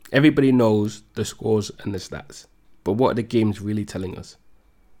Everybody knows the scores and the stats, but what are the games really telling us?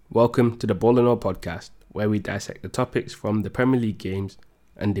 Welcome to the Ball and All podcast, where we dissect the topics from the Premier League games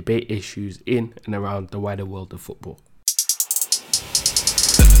and debate issues in and around the wider world of football.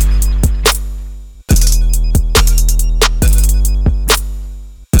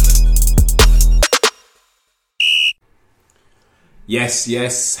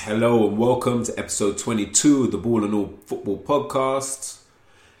 Yes, hello and welcome to episode 22 of the Ball and All Football Podcast,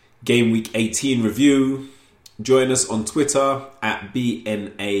 Game Week 18 review. Join us on Twitter at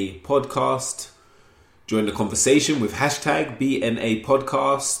BNA Podcast. Join the conversation with hashtag BNA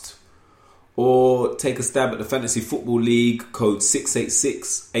Podcast, or take a stab at the Fantasy Football League, code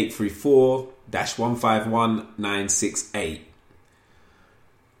 686-834-151968.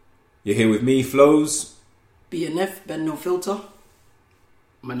 You're here with me, Flows. BNF, Ben No Filter.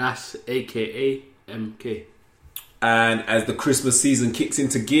 Manas, aka MK. And as the Christmas season kicks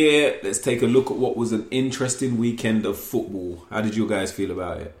into gear, let's take a look at what was an interesting weekend of football. How did you guys feel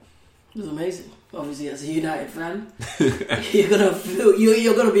about it? It was amazing. Obviously, as a United fan, you're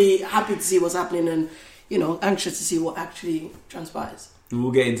gonna be happy to see what's happening, and anxious to see what actually transpires. We'll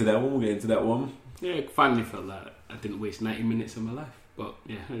get into that one. Yeah, I finally felt like I didn't waste 90 minutes of my life, but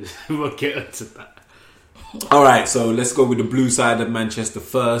yeah, we'll get into that. All right, so let's go with the blue side of Manchester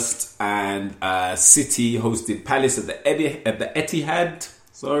first. And City hosted Palace at the Etihad.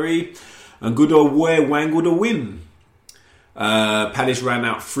 And good old boy wangled a win. Palace ran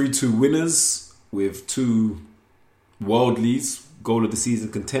out 3-2 winners with two worldlies, goal of the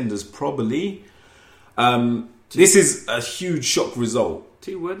season contenders probably. This is a huge shock result.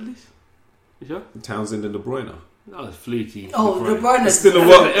 Two worldlies? You sure? Townsend and De Bruyne. That was fluky. Oh, De Bruyne. It's still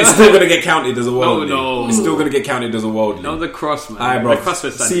going to get counted as a worldly. No. It's still going to get counted as a worldly. No, the cross, man. Aye, bro. The cross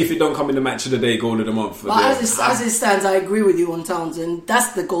was see if it don't come in the match of the day, goal of the month. But as it stands, I agree with you on Townsend.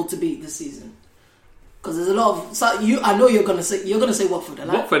 That's the goal to beat this season. Because there's a lot of... I know you're going to say Watford.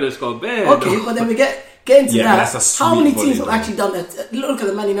 Watford has got bad. Okay, but then we get into that. That's how many volley, teams have actually done that? Look at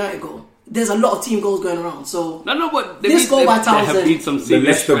the Man United goal. There's a lot of team goals going around. So but this goal by Townsend... The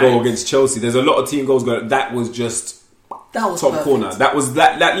Leicester goal against Chelsea, there's a lot of team goals going... That was just... That was top perfect. corner. That was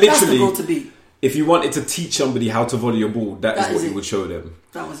that literally. That's the goal to beat. If you wanted to teach somebody how to volley a ball, that is what you would show them.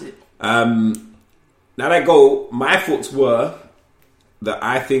 That was it. Now that goal, my thoughts were that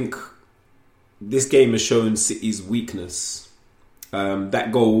I think this game has shown City's weakness.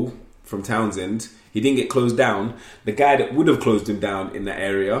 That goal from Townsend, he didn't get closed down. The guy that would have closed him down in that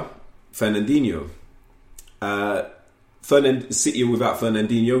area, Fernandinho. City without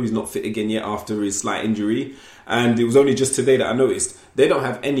Fernandinho, he's not fit again yet after his slight injury. And it was only just today that I noticed they don't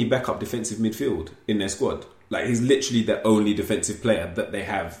have any backup defensive midfield in their squad. Like, he's literally the only defensive player that they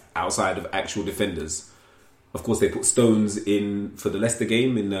have outside of actual defenders. Of course, they put Stones in for the Leicester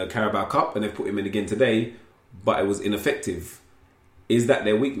game in the Carabao Cup, and they've put him in again today, but it was ineffective. Is that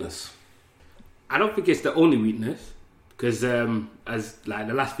their weakness? I don't think it's the only weakness, because as like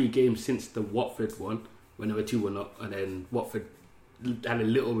the last few games since the Watford one, when they were 2-1 up, and then Watford had a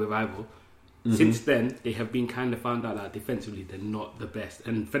little revival. Mm-hmm. Since then, they have been kind of found out that defensively they're not the best.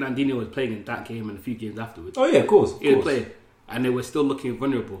 And Fernandinho was playing in that game and a few games afterwards. Oh yeah, of course. He was playing, and they were still looking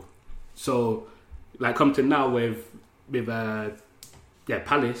vulnerable. So, like, come to now with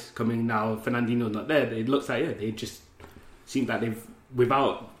Palace coming now, Fernandinho not there. It looks like they just seem like they've,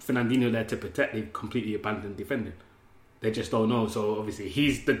 without Fernandinho there to protect, they've completely abandoned defending. They just don't know. So obviously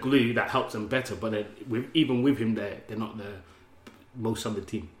he's the glue that helps them better. But even with him there, they're not the most solid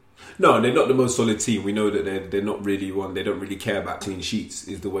team. No, they're not the most solid team. We know that they're not really one. They don't really care about clean sheets,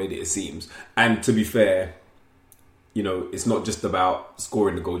 is the way that it seems. And to be fair, it's not just about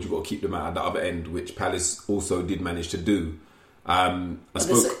scoring the goals. You've got to keep them out at the other end, which Palace also did manage to do. No, I was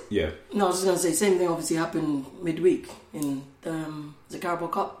just going to say, same thing obviously happened midweek in the Carabao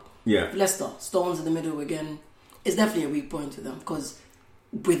Cup. Yeah. Leicester, Stones in the middle again. It's definitely a weak point to them, because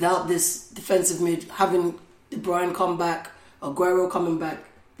without this defensive mid, having De Bruyne come back, Aguero coming back,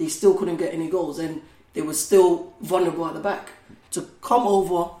 they still couldn't get any goals, and they were still vulnerable at the back. To come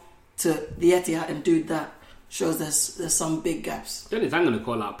over to the Etihad and do that shows there's some big gaps. Then I'm going to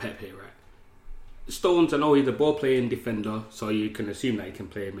call out Pep here, right? Stones, I know he's a ball-playing defender, so you can assume that he can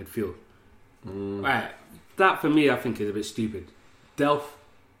play in midfield. Right, that for me I think is a bit stupid. Delph,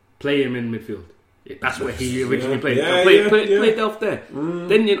 play him in midfield. That's where he originally played. Play Delph there.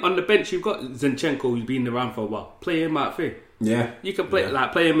 Then on the bench you've got Zinchenko, who's been around for a while. Play him out there. Yeah, you can play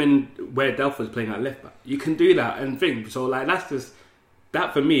play him in where Delph was playing at left back. You can do that and think. So that's just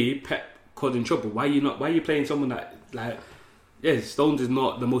that for me. Pep causing trouble. Why are you playing someone that Stones is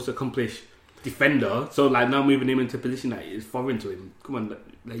not the most accomplished defender, so now moving him into a position that is foreign to him. Come on,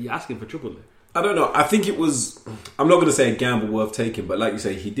 Like, you're asking for trouble there. I don't know. I think it was. I'm not going to say a gamble worth taking, but like you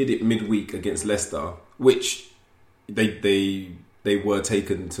say, he did it midweek against Leicester, which they were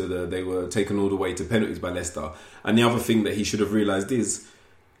taken to they were taken all the way to penalties by Leicester. And the other thing that he should have realised is,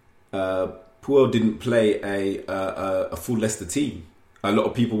 Puel didn't play a full Leicester team. A lot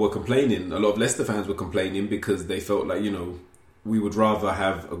of people were complaining. A lot of Leicester fans were complaining because they felt like, we would rather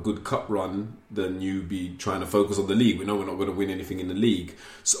have a good cup run than you be trying to focus on the league. We know we're not going to win anything in the league,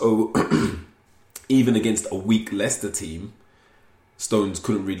 so. Even against a weak Leicester team, Stones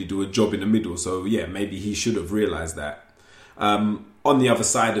couldn't really do a job in the middle. So, yeah, maybe he should have realised that. On the other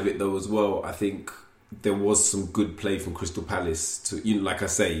side of it, though, as well, I think there was some good play from Crystal Palace. Like I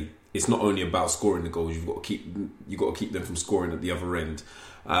say, it's not only about scoring the goals. You've got to keep them from scoring at the other end.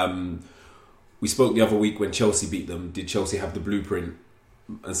 We spoke the other week when Chelsea beat them. Did Chelsea have the blueprint?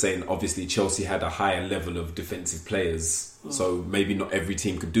 And saying, obviously, Chelsea had a higher level of defensive players. So maybe not every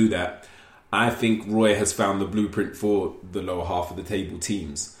team could do that. I think Roy has found the blueprint for the lower half of the table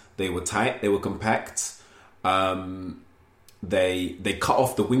teams. They were tight, they were compact. They cut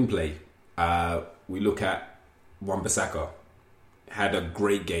off the wing play. We look at Wan-Bissaka. Had a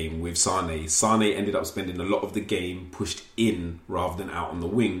great game with Sane. Sane ended up spending a lot of the game pushed in rather than out on the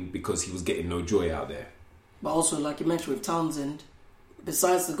wing because he was getting no joy out there. But also, like you mentioned with Townsend,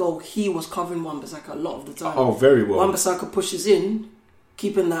 besides the goal, he was covering Wan-Bissaka a lot of the time. Oh, very well. Wan-Bissaka pushes in,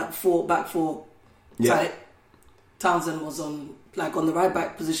 keeping that back four tight. Townsend was on the right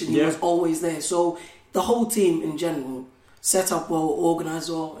back position. He was always there. So the whole team in general set up well, organised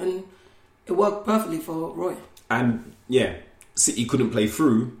well, and it worked perfectly for Roy. And City couldn't play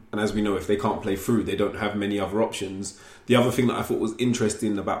through, and as we know, if they can't play through, they don't have many other options. The other thing that I thought was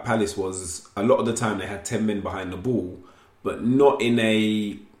interesting about Palace was a lot of the time they had 10 men behind the ball, but not in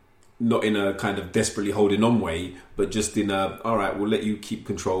a kind of desperately holding on way, but just in all right, we'll let you keep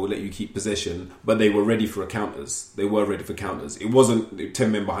control, we'll let you keep possession. But they were ready for counters. They were ready for counters. It wasn't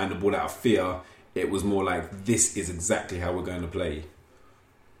 10 men behind the ball out of fear. It was more like, this is exactly how we're going to play.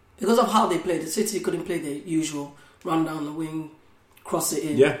 Because of how they played, the City couldn't play their usual run down the wing, cross it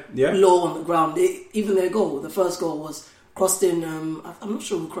in, low on the ground. Even their goal, the first goal was crossed in. I'm not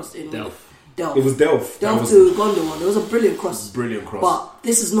sure who crossed it in. Delph. It was Delph. Delph to Gundogan. It was a brilliant cross. But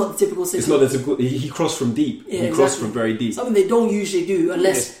this is not the typical City. It's not the typical. He crossed from deep. Yeah, he crossed from very deep. Something they don't usually do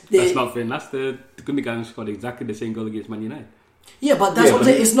unless that's not fair. That's the Gundogan scored exactly the same goal against Man United. Yeah, but that's what I'm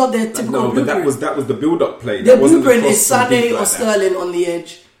saying. It's not their typical blueprint. But that was the build-up play. Their blueprint is Sané or Sterling on the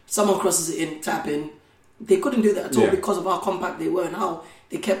edge. Someone crosses it in, tap in. They couldn't do that at all because of how compact they were and how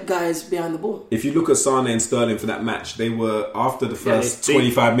they kept guys behind the ball. If you look at Sané and Sterling for that match, they were, after the first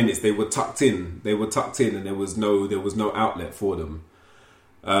 25 minutes, they were tucked in. And there was no outlet for them.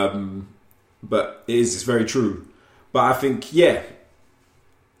 But it's very true. But I think,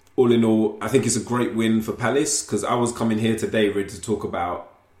 all in all, I think it's a great win for Palace, because I was coming here today ready to talk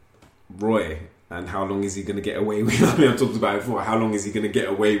about Roy and how long is he going to get away with. I mean, I've talked about it before. How long is he going to get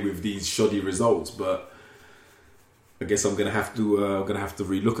away with these shoddy results? But I guess I'm gonna have to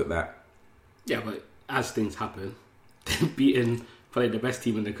relook at that. Yeah, but as things happen, they're beating probably the best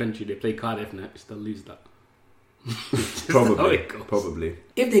team in the country. They play Cardiff next, they'll lose that. Probably.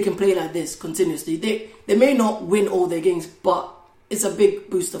 If they can play like this continuously, they may not win all their games, but it's a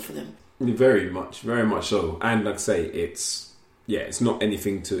big booster for them. Very much so. And like I say, it's not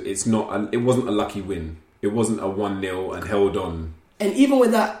anything to. It wasn't a lucky win. It wasn't a 1-0 and held on. And even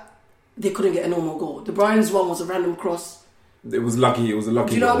with that, they couldn't get a normal goal. De Bruyne's one was a random cross. It was lucky. It was a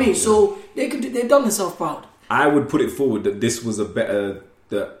lucky. Do you know what I mean? Yeah. So they've done themselves proud. I would put it forward that this was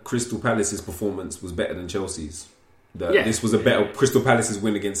that Crystal Palace's performance was better than Chelsea's. This was a better. Crystal Palace's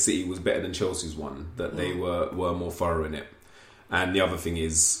win against City was better than Chelsea's one. That they were more thorough in it. And the other thing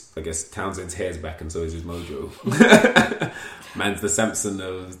is, I guess Townsend's hair's back, and so is his mojo. Man's the Samson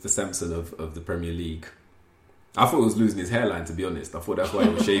of the Premier League. I thought he was losing his hairline, to be honest. I thought that's why he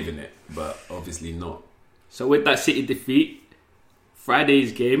was shaving it, but obviously not. So with that City defeat,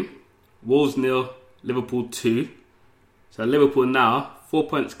 Friday's game, Wolves 0, Liverpool 2. So Liverpool now 4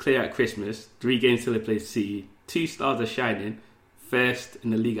 points clear at Christmas, 3 games till they play City. 2 stars are shining, first in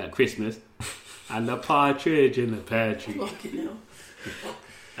the league at Christmas, and the partridge in the pear tree. Fucking hell.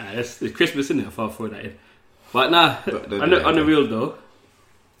 It's Christmas, isn't it? If I throw that in. But nah, on the real though,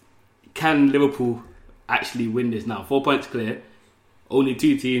 can Liverpool actually win this now? 4 points clear. Only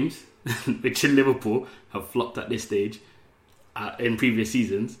 2 teams, which in Liverpool, have flopped at this stage in previous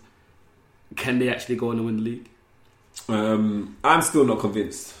seasons. Can they actually go on and win the league? I'm still not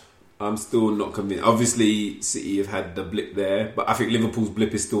convinced. Obviously, City have had the blip there, but I think Liverpool's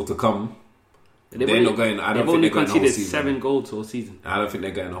blip is still to come. They're not going. I don't They've think only they're going the whole conceded season. 7 goals all season. I don't think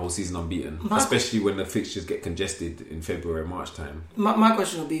they're going the whole season unbeaten, especially when the fixtures get congested in February, March time. My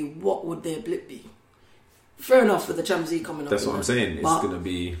question would be, what would their blip be? Fair enough for the Champions League coming up. That's what I'm saying. It's going to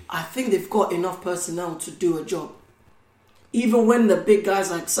be. I think they've got enough personnel to do a job. Even when the big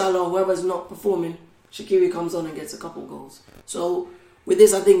guys like Salah or whoever's not performing, Shaqiri comes on and gets a couple goals. So with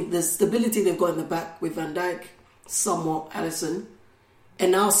this, I think the stability they've got in the back with Van Dijk, somewhat Alisson,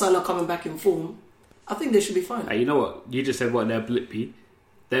 and now Salah coming back in form, I think they should be fine. You know what? You just said what their blip be.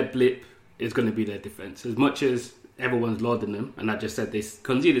 Their blip is going to be their defence. As much as everyone's lauding them, and I just said they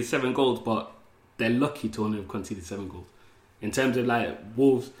conceded 7 goals, but they're lucky to only have conceded 7 goals. In terms of like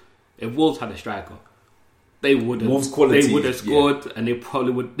Wolves, if Wolves had a striker, they would have. Wolves quality, they would have scored, and they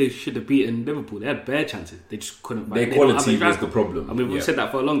probably would. They should have beaten Liverpool. They had bare chances. They just couldn't. Their they quality was the problem. I mean, we've said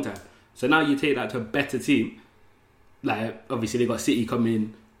that for a long time. So now you take that to a better team. Like obviously they got City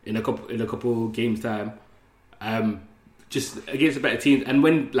coming in a couple games time. Just against a better team, and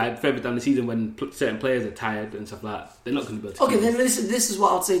when like further down the season, when certain players are tired and stuff like that, they're not going to be able to. Okay, then listen. This is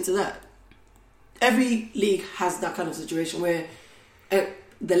what I'll say to that. Every league has that kind of situation where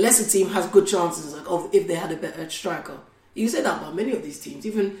the lesser team has good chances, like if they had a better striker. You say that about many of these teams,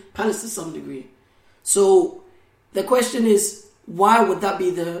 even Palace to some degree. So the question is, why would that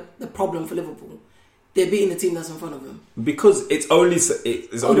be the problem for Liverpool? They're beating the team that's in front of them. Because it's only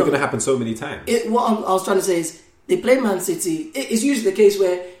going to happen so many times. What I was trying to say is, they play Man City. It's usually the case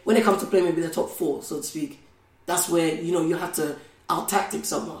where when it comes to play maybe the top 4, so to speak, that's where you have to out-tactic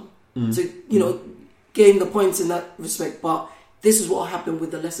someone to gain the points in that respect. But this is what happened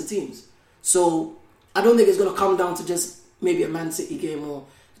with the lesser teams. So I don't think it's going to come down to just maybe a Man City game or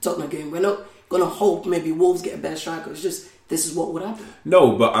a Tottenham game. We're not going to hope maybe Wolves get a better striker. It's just this is what would happen.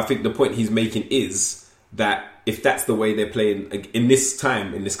 No, but I think the point he's making is that if that's the way they're playing in this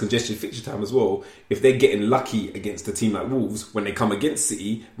time, in this congested fixture time as well, if they're getting lucky against a team like Wolves, when they come against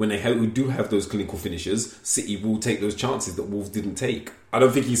City, when they do have those clinical finishers, City will take those chances that Wolves didn't take. I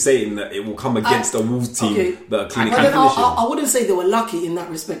don't think he's saying that it will come against a Wolves team that are clinical finishers. I wouldn't say they were lucky in that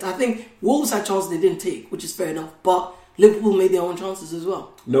respect. I think Wolves had chances they didn't take, which is fair enough, but Liverpool made their own chances as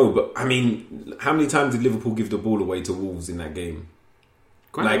well. No, but I mean, how many times did Liverpool give the ball away to Wolves in that game?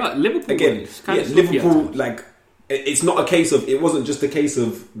 Quite a lot. Liverpool again, Liverpool, like, it's not a case of, it wasn't just a case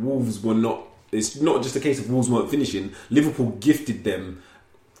of Wolves were not, it's not just a case of Wolves weren't finishing. Liverpool gifted them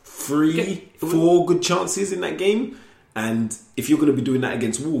 3-4 good chances in that game, and if you're going to be doing that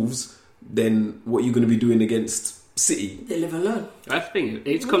against Wolves, then what are you going to be doing against City? They live and learn. That's the thing.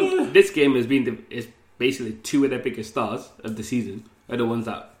 This game has been it's basically 2 of their biggest stars of the season are the ones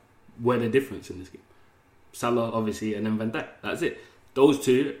that were the difference in this game. Salah, obviously, and then Van Dijk. That's it. Those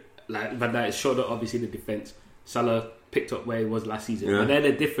 2, like Van Dijk showed up obviously the defence. Salah picked up where he was last season. But they're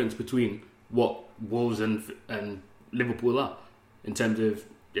the difference between what Wolves and Liverpool are in terms of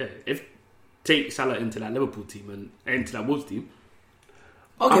if take Salah into that Liverpool team and into that Wolves team.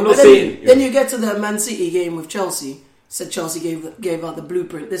 Okay, I'm but not saying. Then you get to the Man City game with Chelsea. Said Chelsea gave out the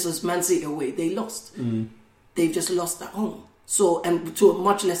blueprint. This was Man City away. They lost. They've just lost at home. So, and to a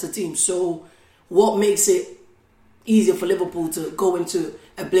much lesser team. So what makes it easier for Liverpool to go into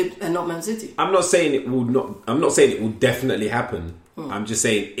a blip and not Man City? I'm not saying it will not. I'm not saying it will definitely happen. I'm just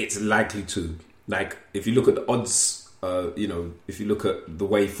saying it's likely to. Like, if you look at the odds, if you look at the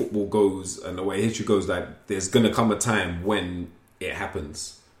way football goes and the way history goes, like, there's gonna come a time when it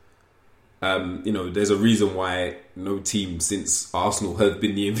happens. There's a reason why no team since Arsenal have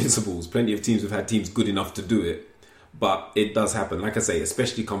been the Invincibles. Plenty of teams have had teams good enough to do it. But it does happen, like I say,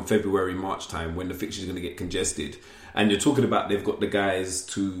 especially come February, March time when the fixture is going to get congested. And you're talking about they've got the guys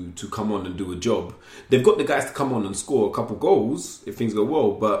to come on and do a job. They've got the guys to come on and score a couple goals if things go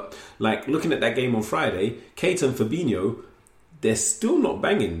well. But like looking at that game on Friday, Keita and Fabinho, they're still not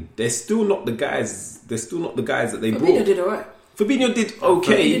banging. They're still not the guys. They're still not the guys that they brought. Fabinho did alright. Fabinho did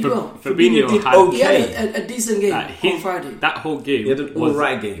okay. He did well. Fabinho did He okay. had a decent game on Friday. That whole game. He had an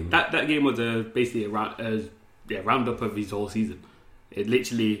alright game. That game was basically a roundup of his whole season. It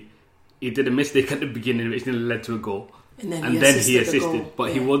literally, he did a mistake at the beginning which then led to a goal, and then he assisted.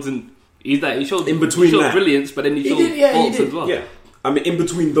 But he wasn't. He showed in between he showed that brilliance, but then he showed faults as well. Yeah, I mean, in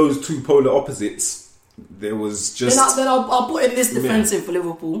between those 2 polar opposites, there was just. Then I'll put in this defense in for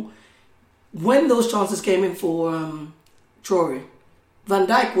Liverpool. When those chances came in for Traore, Van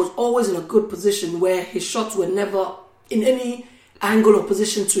Dijk was always in a good position where his shots were never in any angle or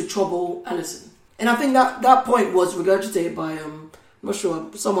position to trouble Alisson. And I think that point was regurgitated by, I'm not sure,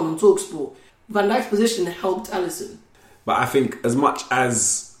 someone on TalkSport. Van Dijk's position helped Alisson. But I think as much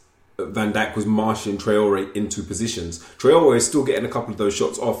as Van Dijk was marshalling Traore into positions. Traore is still getting a couple of those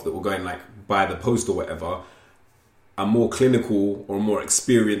shots off that were going like by the post or whatever. A more clinical or a more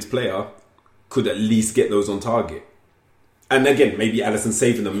experienced player could at least get those on target. And again, maybe Alisson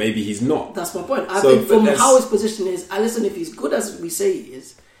saving them, maybe he's not. That's my point. I think from how his position is, Alisson, if he's good as we say he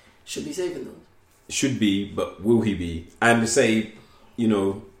is, should be saving those. Should be, but will he be? And say, you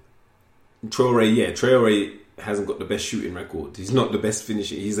know, Traore hasn't got the best shooting record. He's not the best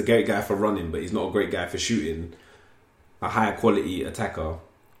finisher. He's a great guy for running, but he's not a great guy for shooting. A higher quality attacker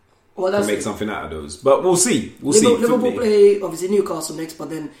can make something out of those. But we'll see. Liverpool play, obviously, Newcastle next, but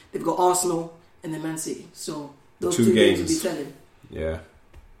then they've got Arsenal and then Man City. So those two games will be telling. Yeah.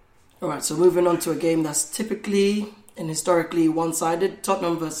 Alright, so moving on to a game that's typically and historically one-sided.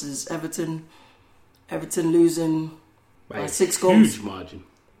 Tottenham versus Everton. Everton losing by 6 goals. Huge margin.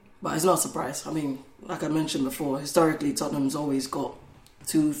 But it's not a surprise. I mean, like I mentioned before, historically Tottenham's always got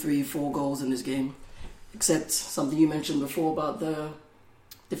 2, 3, 4 goals in this game. Except something you mentioned before about the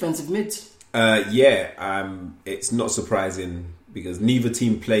defensive mids. It's not surprising because neither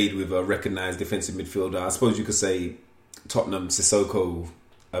team played with a recognised defensive midfielder. I suppose you could say Tottenham, Sissoko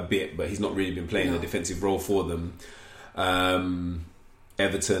a bit, but he's not really been playing a defensive role for them.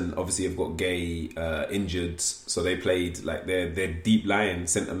 Everton obviously have got Gay injured, so they played like their deep lying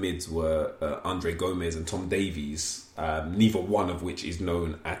centre mids were Andre Gomez and Tom Davies, neither one of which is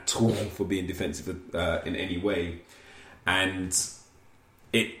known at all for being defensive in any way, and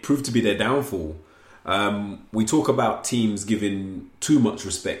it proved to be their downfall. We talk about teams giving too much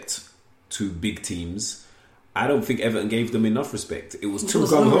respect to big teams. I don't think Everton gave them enough respect. It was too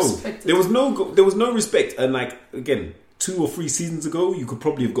gung ho. There was no respect, and like again, 2 or 3 seasons ago, you could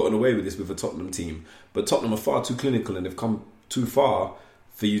probably have gotten away with this with a Tottenham team. But Tottenham are far too clinical and they've come too far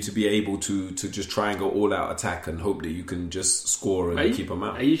for you to be able to just try and go all-out attack and hope that you can just score and keep them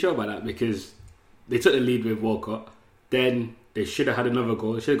out. Are you sure about that? Because they took the lead with Walcott. Then they should have had another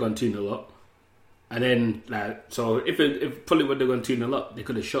goal. They should have gone 2-0 up. And then, so if probably would have gone 2-0 up, they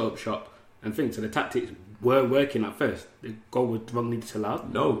could have shut up shop and things. So the tactics weren't working at first. The goal was wrongly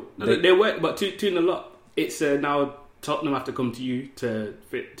disallowed. No. They worked, but 2-0 up. It's now... Tottenham have to come to you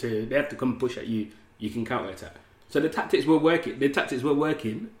they have to come push at you. You can counter attack. So the tactics were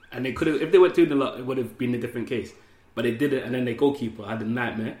working, and they could have. If they went 2-0 up, it would have been a different case. But they did it, and then their goalkeeper had a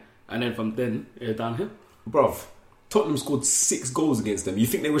nightmare, and then from then it was downhill. Bruv, Tottenham scored 6 goals against them. You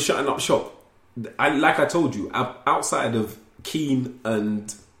think they were shutting up shop? Like I told you, outside of Keane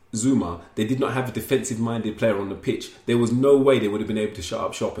and Zuma, they did not have a defensive-minded player on the pitch. There was no way they would have been able to shut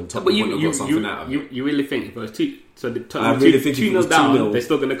up shop and Tottenham wouldn't have got something out of it. You really think if it was 2... So the I really think if it was 2-0 down, 2-0, they're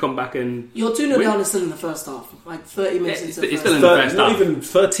still going to come back and... You're 2-0 down is still in the first half. Like 30 minutes into the first still in half. the first not half. even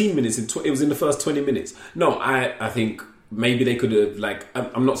 13 minutes. It was in the first 20 minutes. No, I think maybe they could have... Like,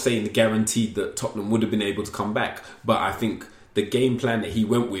 I'm not saying guaranteed that Tottenham would have been able to come back, but I think the game plan that he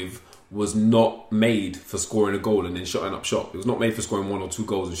went with was not made for scoring a goal and then shutting up shop. It was not made for scoring 1 or 2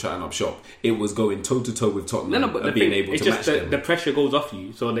 goals and shutting up shop. It was going toe to toe with Tottenham and being able to match them. The pressure goes off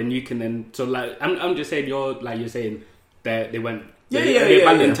you, so then you can then. So like, I'm just saying you're saying that they went they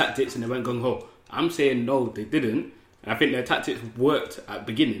abandoned tactics and they went gung ho. I'm saying no, they didn't. I think their tactics worked at the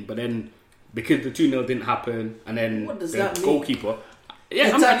beginning, but then because the 2-0 didn't happen, and then what does the that mean? Goalkeeper.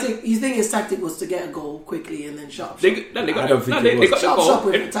 Yeah, you think his tactic was to get a goal quickly and then shut up shop? They got the goal.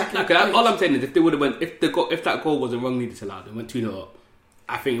 All I'm saying is if they would have went, if that goal wasn't wrongly disallowed and went 2-0 up,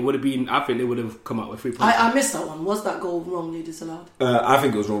 I think it would have been. I think they would have come out with 3 points. I missed that one. Was that goal wrongly disallowed? I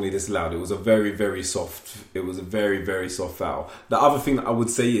think it was wrongly disallowed. It was a very, very soft. It was a very, very soft foul. The other thing that I would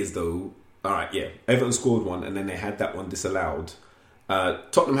say is though, all right, yeah, Everton scored one and then they had that one disallowed.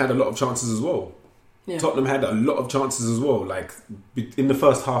 Tottenham had a lot of chances as well. Yeah. Tottenham had a lot of chances as well. Like in the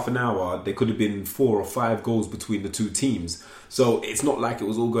first half an hour, there could have been 4 or 5 goals between the 2 teams. So it's not like it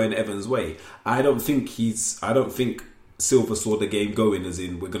was all going Everton's way. I don't think Silva saw the game going as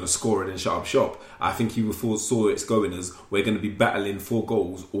in we're going to score it and shut up shop. I think he saw it's going as we're going to be battling 4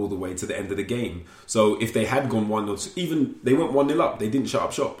 goals all the way to the end of the game. So if they had gone 1 or 2, even they went 1-0 up, they didn't shut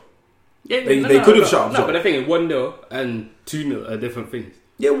up shop. Yeah, they could have shut up shop. No, but I think 1-0 and 2-0 are different things.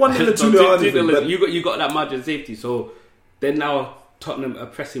 Yeah, 1-0 and 2-0. You got that margin of safety. So then now Tottenham are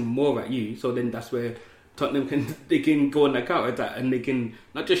pressing more at you. So then that's where Tottenham can go on that counter attack and they can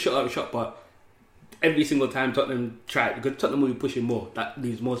not just shut up shop, but every single time Tottenham try, because Tottenham will be pushing more, that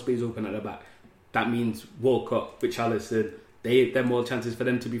leaves more space open at the back. That means Walcott, Richarlison, there are more chances for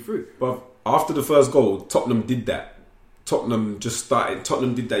them to be through. But after the first goal, Tottenham did that. Tottenham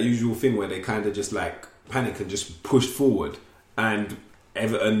did that usual thing where they kind of just like panic and just pushed forward. And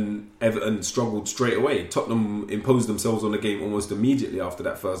Everton struggled straight away. Tottenham imposed themselves on the game almost immediately after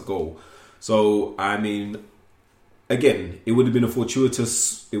that first goal. So I mean, again, it would have been a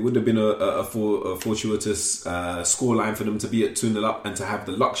fortuitous scoreline for them to be at 2-0 up and to have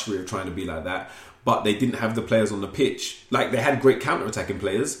the luxury of trying to be like that. But they didn't have the players on the pitch. Like, they had great counter-attacking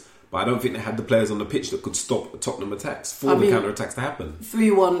players, but I don't think they had the players on the pitch that could stop Tottenham attacks for the counter-attacks to happen.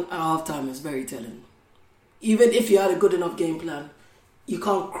 3-1 at half-time is very telling. Even if you had a good enough game plan, you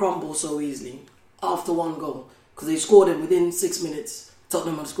can't crumble so easily after one goal. Because they scored it within 6 minutes.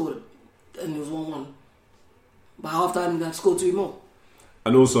 Tottenham had scored it, and it was 1-1. By half-time, they had scored 2 more.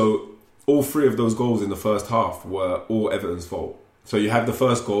 And also, all 3 of those goals in the first half were all Everton's fault. So you have the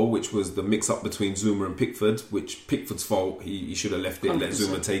first goal, which was the mix-up between Zuma and Pickford, which Pickford's fault. He should have left it and let 100%.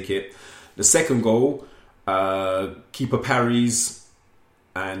 Zuma take it. The second goal, keeper parries,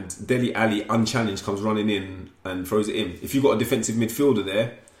 and Dele Alli, unchallenged, comes running in and throws it in. If you've got a defensive midfielder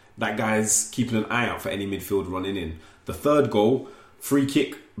there, that guy's keeping an eye out for any midfield running in. The third goal, free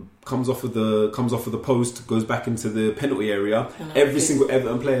kick, comes off of the post, goes back into the penalty area. Every single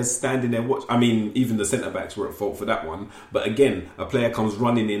Everton player standing there watch. I mean, even the centre backs were at fault for that one. But again, a player comes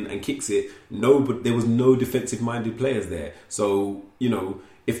running in and kicks it. But there was no defensive minded players there. So, you know,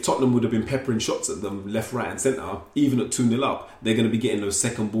 if Tottenham would have been peppering shots at them left, right, and centre, even at 2-0 up, they're going to be getting those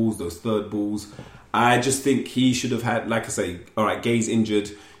second balls, those third balls. I just think he should have had, like I say, all right, Gay's injured.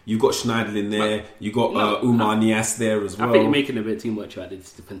 You've got Schneiderlin there. You've got Umar Niasse there as well. I think you're making a bit too much out of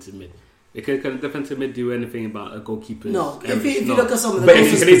this defensive mid. Can defensive mid do anything about a goalkeeper? No. If you look at some of the But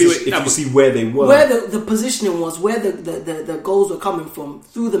goals, if you see where they were, where the positioning was, where the goals were coming from,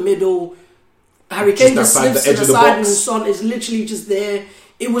 through the middle, Harry Kane just slips to the side and Son is literally just there.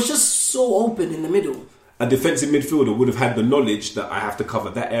 It was just so open in the middle. A defensive midfielder would have had the knowledge that I have to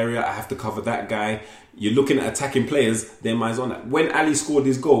cover that area, I have to cover that guy. You're looking at attacking players, their minds on that. When Ali scored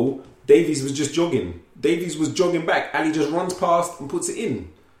his goal, Davies was just jogging. Davies was jogging back. Ali just runs past and puts it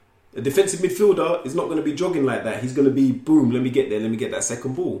in. A defensive midfielder is not going to be jogging like that. He's going to be, boom, let me get there, let me get that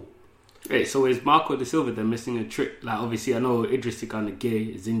second ball. Hey, so is Marco De Silva then missing a trick? Like, obviously, I know Idris Gana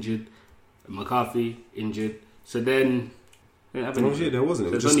Gueye is injured, McCarthy injured. So then... there wasn't.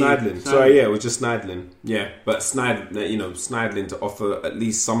 It was just Schneiderlin. Sorry, it was just Schneiderlin. Yeah, but Schneiderlin to offer at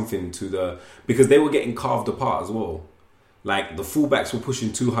least something to the... Because they were getting carved apart as well. Like, the fullbacks were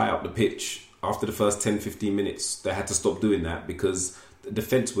pushing too high up the pitch. After the first 10-15 minutes, they had to stop doing that because the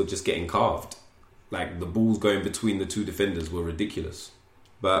defence were just getting carved. Like, the balls going between the two defenders were ridiculous.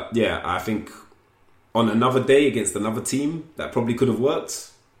 But, yeah, I think on another day against another team, that probably could have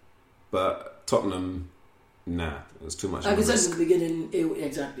worked. But Tottenham... Nah, it was too much. Like I said in the beginning,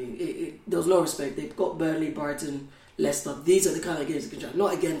 there was no respect. They've got Burnley, Brighton, Leicester. These are the kind of games they can try.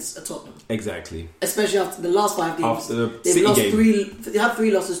 Not against a Tottenham. Exactly. Especially after the last 5 games. After the they've City lost game. 3. They had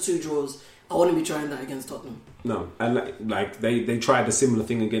 3 losses, 2 draws. I wouldn't be trying that against Tottenham. No, and like they tried a similar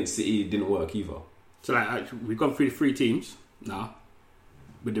thing against City. It didn't work either. So like we've gone through the 3 teams now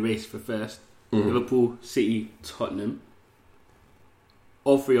with the race for first. Liverpool, City, Tottenham.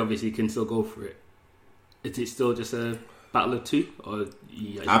 All 3 obviously can still go for it. Is it still just a battle of 2? Or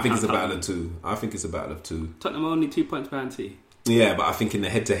I think it's a battle of 2. I think it's a battle of 2. Tottenham are only 2 points behind City. Yeah, but I think in the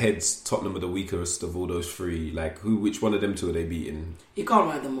head-to-heads, Tottenham are the weakest of all those 3. Like, which one of them 2 are they beating? You can't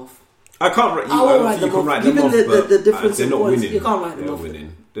write them off. I can't write. I won't write them off. Given the difference they're in not points, winning. you can't write them They're off.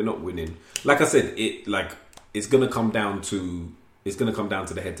 winning. They're not winning. Like I said, it's gonna come down to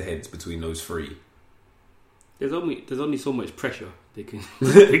the head-to-heads between those 3. There's only so much pressure they can.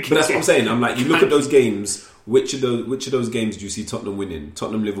 But that's what I'm saying. I'm like, you look at those games. Which of those games do you see Tottenham winning?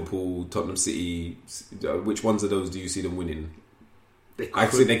 Tottenham, Liverpool, Tottenham, City. Which ones of those do you see them winning? I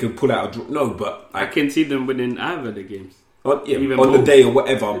can see they could pull out a draw. No, but I can see them winning either of the games. On the day or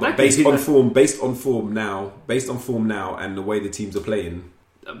whatever. But based on form now, and the way the teams are playing.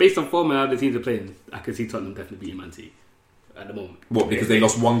 Based on form and how the teams are playing, I can see Tottenham definitely beating Man City at the moment. What? Because they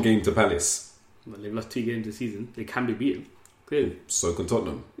lost 1 game to Palace. Well, they've lost 2 games this season. They can be beaten. Clearly. So can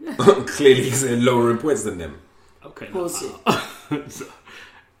Tottenham. Clearly, because they're lower in points than them. Okay. We'll see.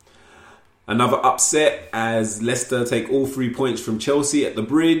 Another upset as Leicester take all 3 points from Chelsea at the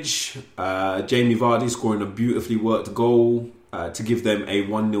Bridge. Jamie Vardy scoring a beautifully worked goal to give them a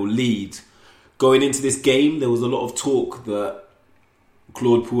 1-0 lead. Going into this game, there was a lot of talk that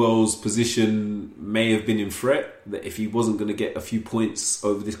Claude Puel's position may have been in threat. That if he wasn't going to get a few points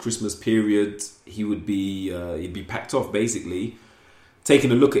over this Christmas period, he would be he'd be packed off. Basically,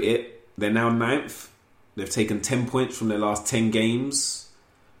 taking a look at it, they're now 9th. They've taken 10 points from their last 10 games.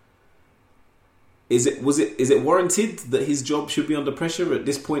 Is it warranted that his job should be under pressure at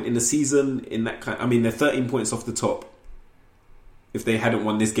this point in the season? In that kind, I mean, they're 13 points off the top. if they hadn't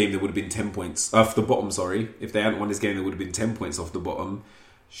won this game, they would have been 10 points off the bottom. Sorry, if they hadn't won this game, they would have been 10 points off the bottom.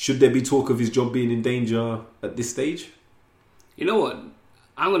 Should there be talk of his job being in danger at this stage? You know what?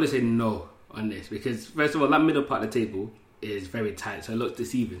 I'm going to say no on this because, first of all, that middle part of the table is very tight, so it looks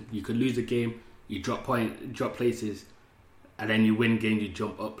deceiving. You could lose a game, you drop places, and then you win games, you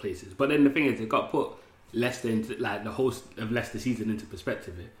jump up places. But then the thing is, they've got to put Leicester into, like, the whole of Leicester season into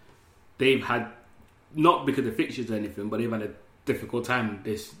perspective here. They've had, not because of fixtures or anything, but they've had a difficult time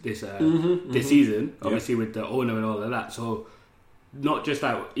this season, obviously with the owner and all of that. So not just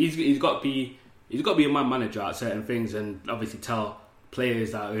that, he's got to be a man manager at certain things, and obviously tell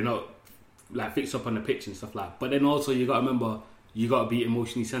players that you're not like fixed up on the pitch and stuff like that. But then also you got to remember, you got to be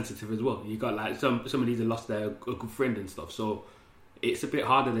emotionally sensitive as well. You got like some of these have lost their good friend and stuff, so it's a bit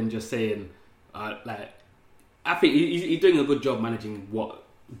harder than just saying like. I think he's doing a good job managing what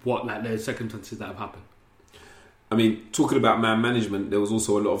like the circumstances that have happened. I mean, talking about man management, there was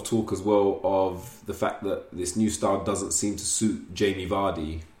also a lot of talk as well of the fact that this new style doesn't seem to suit Jamie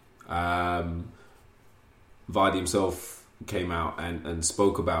Vardy. Vardy himself came out and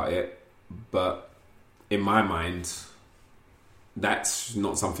spoke about it, but in my mind, that's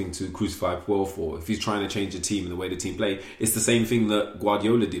not something to crucify Puel for. If he's trying to change the team and the way the team play, it's the same thing that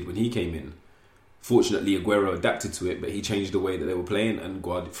Guardiola did when he came in. Fortunately, Aguero adapted to it, but he changed the way that they were playing, and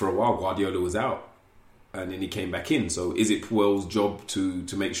for a while Guardiola was out. And then he came back in. So is it Puel's job to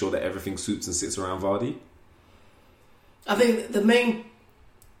make sure that everything suits and sits around Vardy? I think the main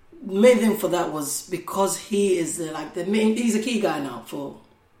thing for that was because he is he's a key guy now for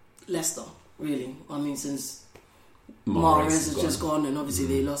Leicester, really. I mean, since Mahrez has just gone, and obviously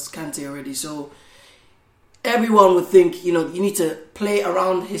they lost Kante already. So everyone would think, you need to play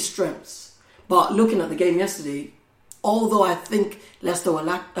around his strengths. But looking at the game yesterday, although I think Leicester were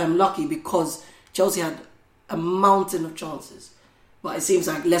lucky because Chelsea had a mountain of chances, but it seems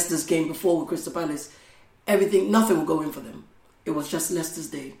like Leicester's game before with Crystal Palace, nothing will go in for them. It was just Leicester's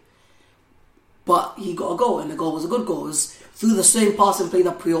day. But he got a goal, and the goal was a good goal. It was through the same passing play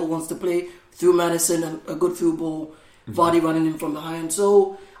that Puyol wants to play, through Maddison and a good through ball, Vardy running in from behind.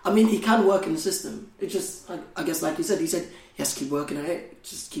 So, I mean, he can work in the system. It just, I guess, like you said, he said he has to keep working at it.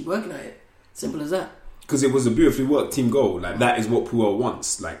 Just keep working at it. Simple as that. Because it was a beautifully worked team goal. Like, that is what Puel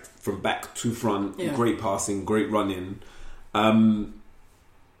wants. Like, from back to front, great passing, great running.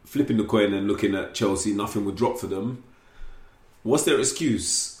 Flipping the coin and looking at Chelsea, nothing would drop for them. What's their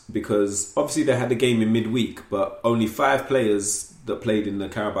excuse? Because obviously they had a game in midweek, but only 5 players that played in the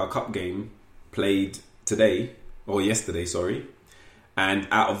Carabao Cup game played yesterday, sorry. And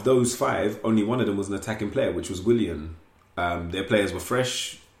out of those 5, only one of them was an attacking player, which was Willian. Their players were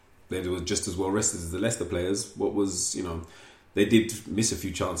fresh. They were just as well rested as the Leicester players. They did miss a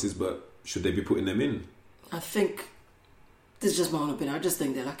few chances, but should they be putting them in? I think, this is just my own opinion, I just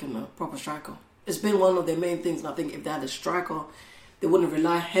think they're lacking a proper striker. It's been one of their main things, and I think if they had a striker, they wouldn't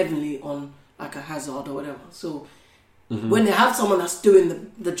rely heavily on like a Hazard or whatever. So when they have someone that's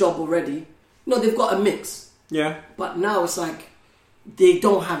doing the job already, they've got a mix. Yeah. But now it's like they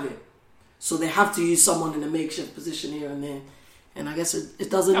don't have it. So they have to use someone in a makeshift position here and there. And I guess it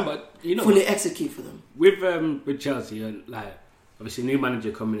doesn't fully execute for them. With Chelsea, like obviously new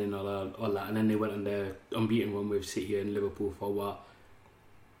manager coming in, all that, and then they went on their unbeaten run with City and Liverpool for a while.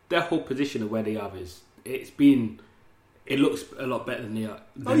 Their whole position of where they are it looks a lot better than they are.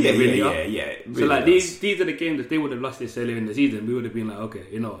 Yeah. Really so like these are the games that they would have lost this earlier in the season. We would have been like, okay,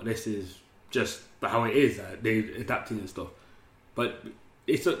 this is just how it is. Like, they're adapting and stuff. But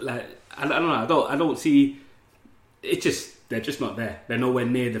it's like I don't know. I don't see. It's just they're just not there. They're nowhere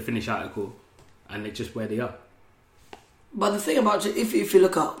near the finish article, and it's just where they are. But the thing about it, if you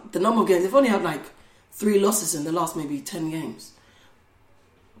look at the number of games, they've only had like 3 losses in the last maybe 10 games.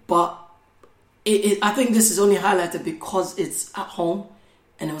 But I think this is only highlighted because it's at home,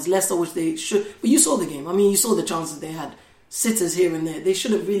 and it was Leicester, which they should. But you saw the game. I mean, you saw the chances they had, sitters here and there. They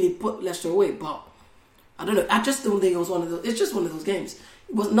should have really put Leicester away. But I don't know. I just don't think it was one of those. It's just one of those games.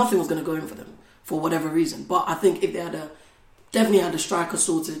 Nothing was going to go in for them for whatever reason. But I think if they definitely had a striker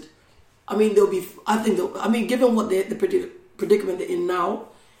sorted, I mean, they'll be. Given what the predicament they're in now,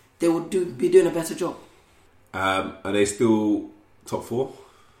 they would be doing a better job. Are they still top 4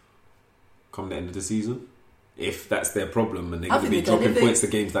 come the end of the season? If that's their problem, and they're going to be dropping points to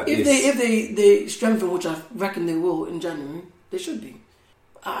games like this. If they strengthen, which I reckon they will in January, they should be.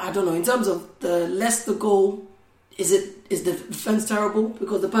 I don't know. In terms of the Leicester goal, is the defence terrible?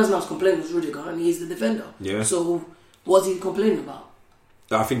 Because the person I was complaining was Rudiger, and he's the defender. Yeah. So what's he complaining about?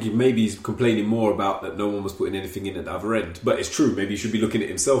 I think maybe he's complaining more about that no one was putting anything in at the other end. But it's true. Maybe he should be looking at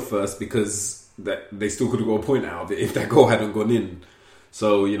himself first, because that they still could have got a point out of it if that goal hadn't gone in.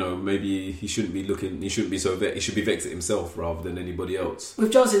 So, you know, maybe he shouldn't be looking. He shouldn't be so vexed. He should be vexed at himself rather than anybody else.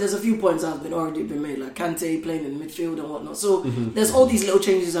 With Chelsea, there's a few points that have already been made, like Kante playing in midfield and whatnot. So there's all these little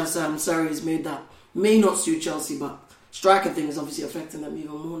changes that Sarri has made that may not suit Chelsea, but striker thing is obviously affecting them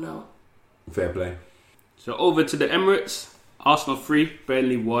even more now. Fair play. So over to the Emirates. Arsenal 3,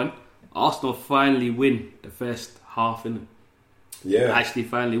 Burnley 1. Arsenal finally win the first half, innit? Yeah. Actually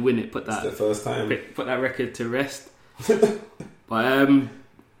finally win it. Put It's the first time. Put that record to rest. But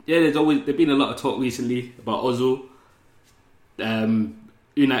yeah, there's been a lot of talk recently about Ozil. Unai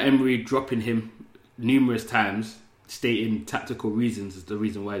Emery dropping him numerous times, stating tactical reasons as the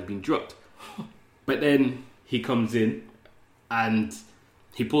reason why he's been dropped. But then he comes in and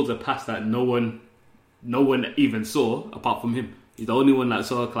he pulls a pass that no one even saw apart from him. He's the only one that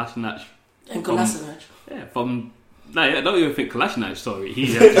saw Kolasinac. And Kolasinac. Yeah, I don't even think Kolasinac saw it. He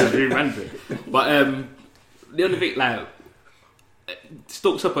just ran it. But the only thing, like,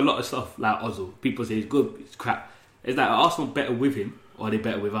 stokes up a lot of stuff like Ozil. People say he's good, he's crap. Is that Arsenal better with him or are they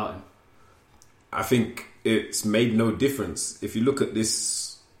better without him? I think it's made no difference. If you look at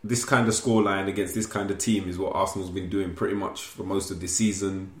this kind of scoreline against this kind of team is what Arsenal's been doing pretty much for most of the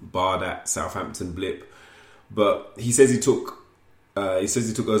season, bar that Southampton blip. But he says he took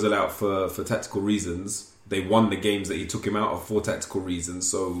Ozil out for tactical reasons. They won the games that he took him out of for tactical reasons.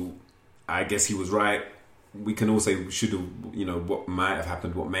 So I guess he was right. We can all say we should have, you know, what might have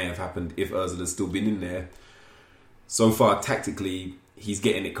happened, what may have happened if Ozil had still been in there. So far, tactically, he's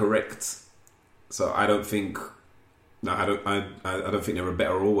getting it correct. So I don't think they're a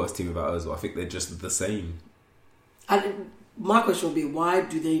better or worse team without Ozil. I think they're just the same. And my question would be, why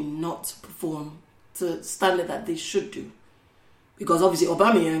do they not perform to the standard that they should do? Because obviously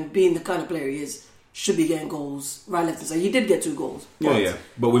Aubameyang, being the kind of player he is, should be getting goals right, left and center. He did get 2 goals. Yeah.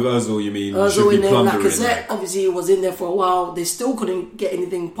 But with Ozil, you mean Ozil should be in there, plundering. Lacazette obviously was in there for a while. They still couldn't get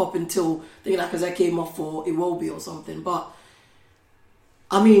anything pop until I think Lacazette came off for Iwobi or something. But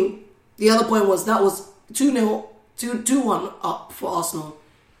I mean, the other point was that was 2-0, 2-1 up for Arsenal.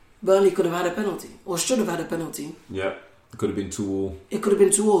 Burnley could have had a penalty or should have had a penalty. Yeah, it could have been 2-2. It could have been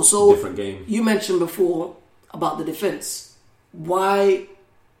 2-2. So different game. You mentioned before about the defense. Why?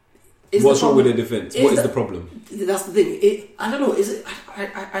 What's wrong with the defence? What is the problem? That's the thing. I don't know. Is it?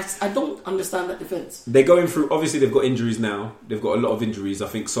 I don't understand that defence. They're going through. Obviously, they've got injuries now. They've got a lot of injuries. I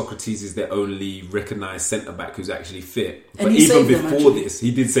think Socrates is their only recognised centre back who's actually fit. And but he even saved them, before this,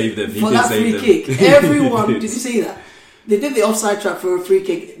 he did save them. For that free kick, everyone did you see that? They did the offside trap for a free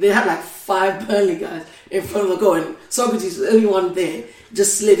kick. They had like 5 Burnley guys in front of the goal, and Socrates was the only one there.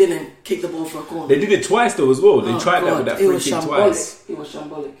 Just slid in and kicked the ball for a corner. They did it twice though as well. They tried that with that free kick twice. It was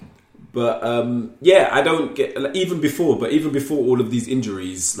shambolic. But yeah, I don't get even before all of these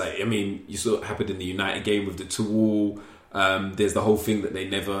injuries. Like, I mean, you saw it happened in the United game with the 2-2. There's the whole thing that they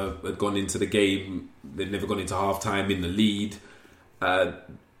never had gone into the game. They'd never gone into half time in the lead.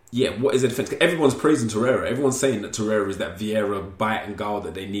 Yeah, what is the defence? Everyone's praising Torreira. Everyone's saying that Torreira is that Vieira bite and guard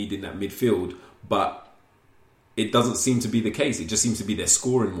that they need in that midfield. But it doesn't seem to be the case. It just seems to be they're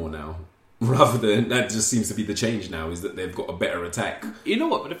scoring more now. Rather than that, just seems to be the change now, is that they've got a better attack. You know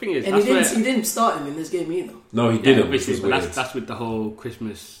what? But the thing is, and he didn't start him in this game either. No, he didn't. Obviously, but that's with the whole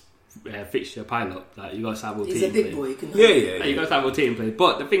Christmas fixture pilot. Like, you got Sabo He's team a big play. boy. You got Sabo team play.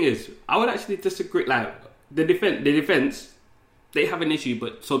 But the thing is, I would actually disagree. Like, the defense, they have an issue,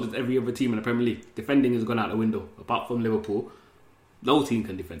 but so does every other team in the Premier League. Defending has gone out the window, apart from Liverpool. No team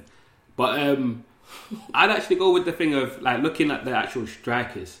can defend. But I'd actually go with the thing of like looking at the actual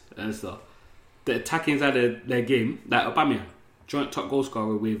strikers and stuff. The attacking side of their game, like Aubameyang, joint top goal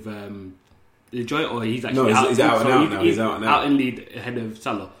scorer with the joint, or he's actually he's out and out now. He's out and out in lead ahead of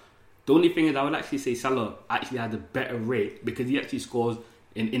Salah. The only thing is, I would actually say Salah actually has a better rate because he actually scores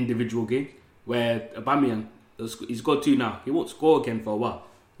in individual games. Where Aubameyang, he's scored 2 now. He won't score again for a while.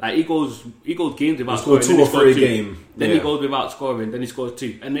 Like he goes games without scoring. 2 or 3 a game. Then he goes without scoring. Then he scores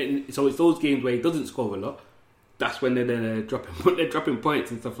 2, and then so it's those games where he doesn't score a lot. That's when they're dropping points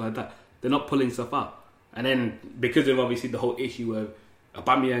and stuff like that. They're not pulling stuff out. And then because of obviously the whole issue of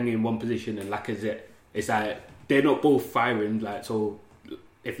Aubameyang in one position and Lacazette, it's like they're not both firing. Like, so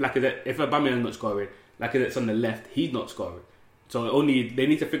if Aubameyang's not scoring, Lacazette's on the left, he's not scoring. So they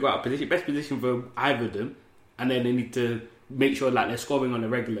need to figure out best position for either of them, and then they need to make sure like they're scoring on a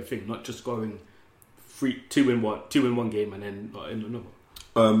regular thing, not just scoring 2 in one game and then not in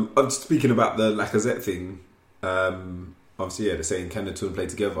another. I'm speaking about the Lacazette thing. Obviously, yeah, they're saying can the two play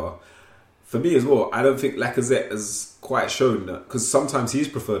together. For me as well, I don't think Lacazette has quite shown that, because sometimes he's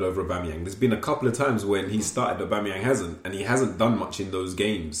preferred over Aubameyang. There's been a couple of times when he started, Aubameyang hasn't, and he hasn't done much in those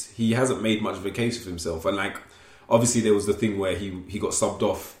games. He hasn't made much of a case for himself, and like obviously there was the thing where he got subbed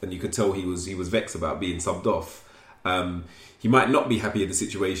off, and you could tell he was vexed about being subbed off. He might not be happy in the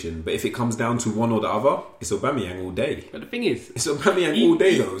situation, but if it comes down to one or the other, it's Aubameyang all day. But the thing is, it's Aubameyang all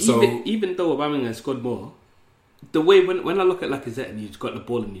day though. So even though Aubameyang has scored more, the way when I look at Lacazette and he's got the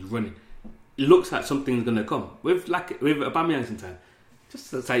ball and he's running, it looks like something's gonna come with Aubameyang sometimes.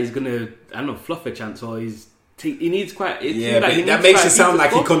 Just looks like he's gonna, I don't know, fluff a chance, or he needs quite. Yeah, but that makes it sound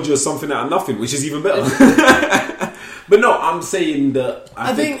like he conjures something out of nothing, which is even better. But no, I'm saying that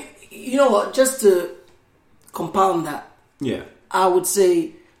I think you know what? Just to compound that, yeah, I would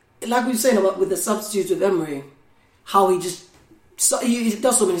say, like we were saying about with the substitutes with Emery, how he does so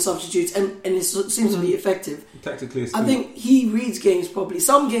many substitutes and it seems to be effective. Tactically, I think he reads games properly.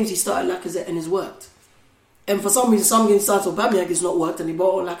 Some games he started Lacazette and it's worked. And for some reason, some games started Aubameyang, it's not worked, and he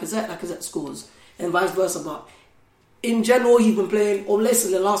brought on Lacazette scores, and vice versa. But in general, he's been playing, or less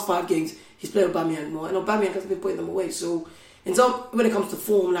in the last 5 games, he's playing Aubameyang more, and Aubameyang has been putting them away. So when it comes to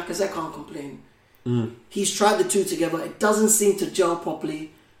form, Lacazette can't complain. He's tried the two together. It doesn't seem to gel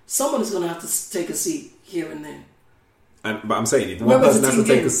properly. Someone is going to have to take a seat here and there. But I'm saying, if one person has to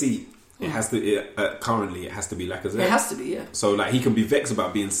take a seat, it has to. Currently, it has to be Lacazette. It has to be, yeah. So like he can be vexed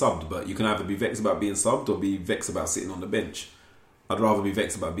about being subbed, but you can either be vexed about being subbed or be vexed about sitting on the bench. I'd rather be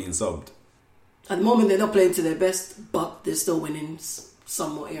vexed about being subbed. At the moment, they're not playing to their best, but they're still winning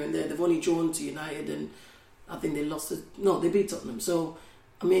somewhat here and there. They've only drawn to United, and I think they lost. They beat Tottenham. So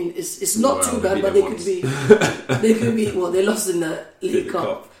I mean, it's not too bad, but they could be. They could be. Well, they lost in the League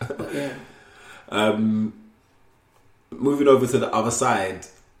Cup. But yeah. Moving over to the other side,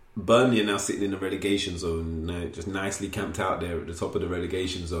 Burnley are now sitting in the relegation zone, just nicely camped out there at the top of the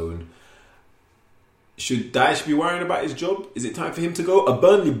relegation zone. Should Dyche be worrying about his job? Is it time for him to go? Are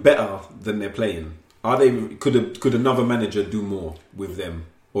Burnley better than they're playing? Are they? Could another manager do more with them,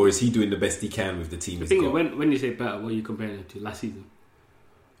 or is he doing the best he can with the team? The thing is, when you say better, what are you comparing it to last season?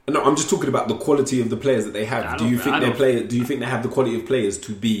 No, I'm just talking about the quality of the players that they have. Do you think they have the quality of players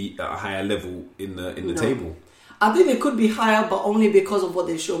to be at a higher level in the table? I think they could be higher, but only because of what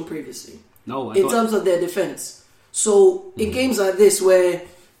they've shown previously. In terms of their defence. So, in games like this, where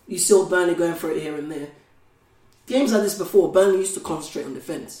you saw Burnley going for it here and there, games like this before, Burnley used to concentrate on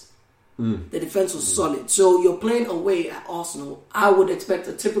defence. The defence was solid. So, you're playing away at Arsenal. I would expect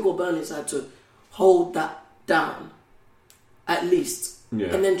a typical Burnley side to hold that down, at least. Yeah.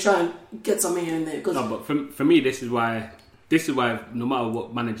 And then try and get something here and there. No, but for me, this is why no matter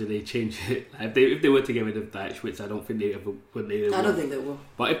what manager they change it, like if they were to get rid of Dyche, which I don't think they ever would. I don't think they will.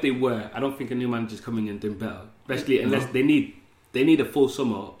 But if they were, I don't think a new manager's coming in doing better. Especially unless they need a full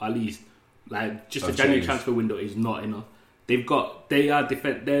summer at least. Like just a January transfer window is not enough. They're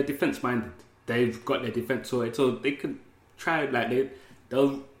defence minded. They've got their defence sorted, so they could try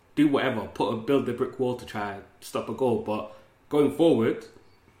they'll do whatever, build the brick wall to try and stop a goal. But going forward,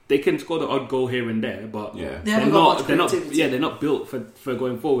 they can score the odd goal here and there, but they're not built for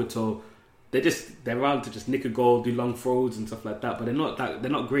going forward. So they're around to just nick a goal, do long throws and stuff like that. But they're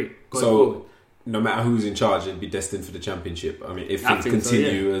not great going forward. No matter who's in charge, it'd be destined for the Championship. I mean, if things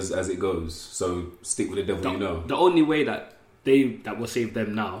continue as it goes, so stick with the devil, you know. The only way that will save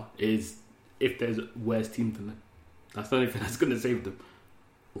them now is if there's a worse team than them. That's the only thing that's going to save them.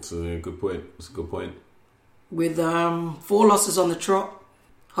 That's a good point. With 4 losses on the trot,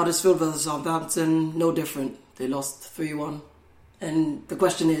 Huddersfield versus Southampton, no different. They lost 3-1. And the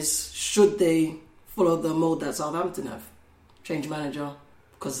question is, should they follow the mode that Southampton have? Change manager?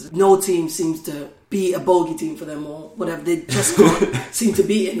 Because no team seems to be a bogey team for them or whatever. They just can't seem to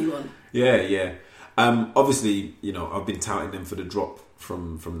beat anyone. Yeah. Obviously, I've been touting them for the drop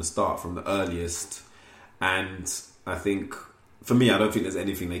from the start, from the earliest. And I think, for me, I don't think there's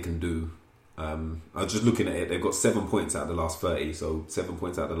anything they can do. I was just looking at it. They've got 7 points out of the last 30, so 7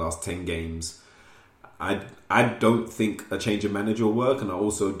 points out of the last 10 games. I don't think a change of manager will work, and I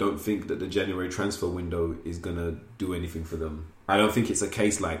also don't think that the January transfer window is going to do anything for them. I don't think it's a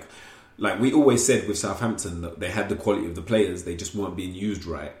case like we always said with Southampton that they had the quality of the players, they just weren't being used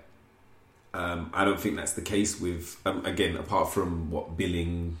right. I don't think that's the case with, again, apart from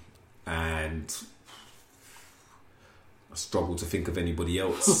Billing, and I struggle to think of anybody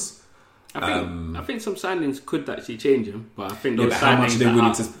else. I think some signings could actually change him, but I think those signings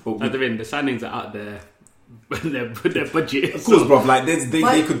the signings are out there. their budget. Of course, bruv. Like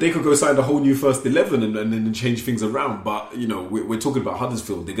they could go sign a whole new first 11 and then change things around. But we're talking about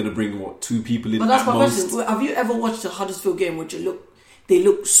Huddersfield. They're going to bring 2 people in. But that's my question. Have you ever watched a Huddersfield game? they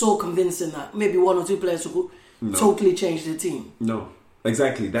look so convincing that maybe one or two players will totally change the team. No,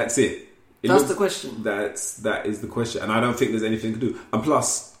 exactly. That's it. That's the question. That is the question, and I don't think there's anything to do. And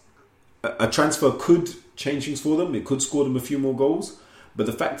plus, a transfer could change things for them. It could score them a few more goals. But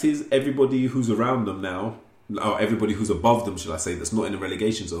the fact is, everybody who's around them now, or everybody who's above them, should I say, that's not in the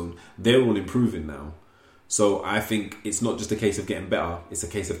relegation zone, they're all improving now. So I think it's not just a case of getting better; it's a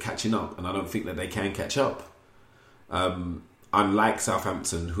case of catching up, and I don't think that they can catch up. Unlike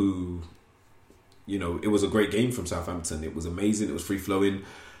Southampton, who, you know, it was a great game from Southampton. It was amazing. It was free flowing.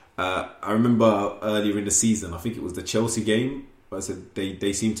 I remember earlier in the season, I think it was the Chelsea game. I said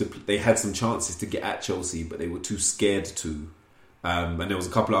they had some chances to get at Chelsea, but they were too scared to. And there was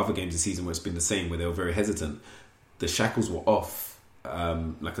a couple of other games this season where it's been the same, where they were very hesitant. The shackles were off.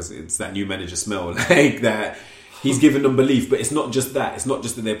 Like I said, it's that new manager smell, like that. He's given them belief, but it's not just that. It's not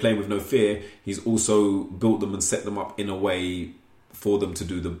just that they're playing with no fear. He's also built them and set them up in a way for them to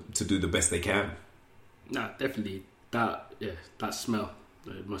do the best they can. No, definitely that smell.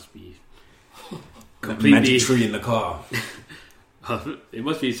 It must be completely magic tree in the car. It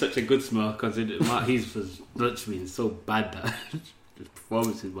must be such a good smell because Heath was literally so bad that his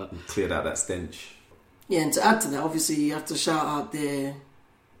performances, but cleared out that stench. Yeah, and to add to that, obviously you have to shout out the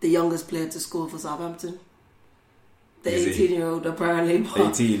youngest player to score for Southampton. The 18-year-old apparently.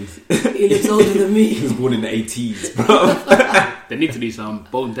 18. He looks older than me. He was born in the 80s, bro. They need to do some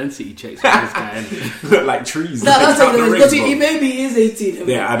bone density checks on this guy. Like trees. No, that's like because he maybe is 18.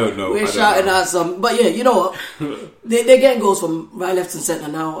 Yeah, I don't know. We're shouting out some, but yeah, you know what? They're getting goals from right, left, and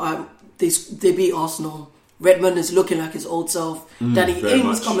centre now. They beat Arsenal. Redmond is looking like his old self. Danny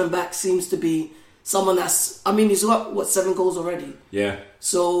Ings coming back seems to be someone that's. I mean, he's got 7 goals already. Yeah.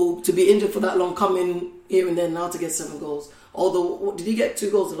 So to be injured for that long, coming here and then now to get 7 goals. Although, did he get 2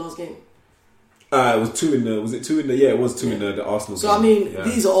 goals the last game? It was 2 in the. Was it 2 in the? Yeah, it was 2 in the Arsenal. So game. I mean,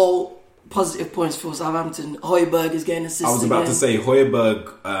 these are all positive points for Southampton. Højbjerg is getting assists. I was about to say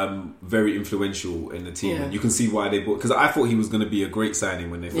Højbjerg, very influential in the team, and you can see why they bought. Because I thought he was going to be a great signing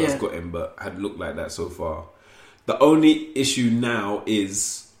when they first got him, but had looked like that so far. The only issue now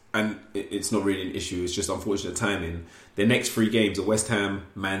is, and it's not really an issue, it's just unfortunate timing. Their next 3 games are West Ham,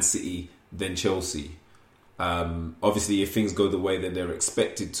 Man City, then Chelsea. Obviously, if things go the way that they're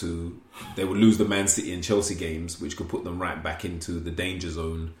expected to, they will lose the Man City and Chelsea games, which could put them right back into the danger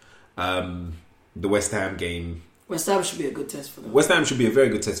zone. The West Ham game... West Ham should be a good test for them. West Ham should be a very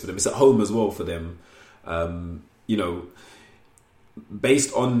good test for them. It's at home as well for them. You know,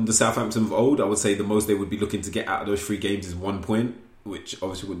 based on the Southampton of old, I would say the most they would be looking to get out of those 3 games is 1 point, which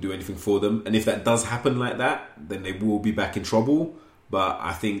obviously wouldn't do anything for them. And if that does happen like that, then they will be back in trouble. But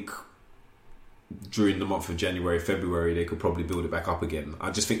I think during the month of January, February, they could probably build it back up again. I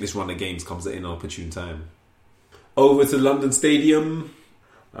just think this run of games comes at an opportune time. Over to London Stadium.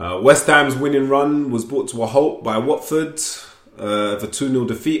 West Ham's winning run was brought to a halt by Watford for 2-0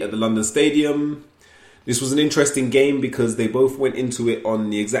 defeat at the London Stadium. This was an interesting game because they both went into it on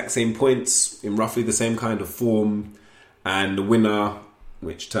the exact same points in roughly the same kind of form, and the winner,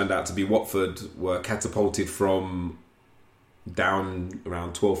 which turned out to be Watford, were catapulted from down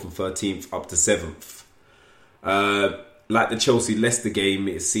around 12th and 13th up to 7th. Like the Chelsea-Leicester game,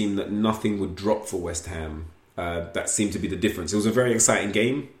 it seemed that nothing would drop for West Ham. That seemed to be the difference. It was a very exciting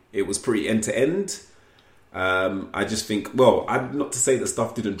game. It was pretty end-to-end. I just think, not to say that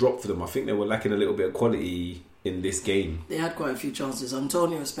stuff didn't drop for them. I think they were lacking a little bit of quality in this game. They had quite a few chances.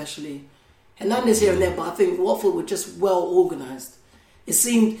 Antonio especially. Hernandez here and there, but I think Watford were just well organised. It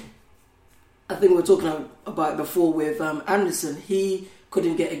seemed, I think we were talking about it before with Anderson. He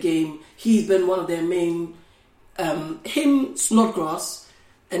couldn't get a game. He's been one of their main... him, Snodgrass,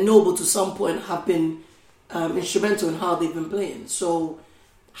 and Noble to some point have been instrumental in how they've been playing. So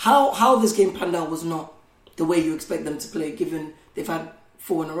how this game panned out was not the way you expect them to play, given they've had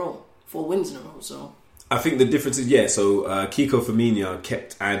 4 wins in a row. So I think the difference is, so Kiko Firmino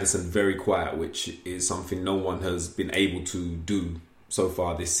kept Anderson very quiet, which is something no one has been able to do so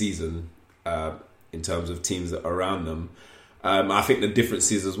far this season in terms of teams that are around them. I think the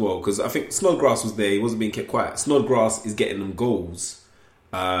difference is as well, because I think Snodgrass was there, he wasn't being kept quiet. Snodgrass is getting them goals.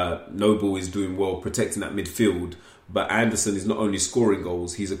 Noble is doing well protecting that midfield, but Anderson is not only scoring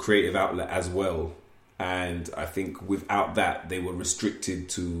goals, he's a creative outlet as well. And I think without that, they were restricted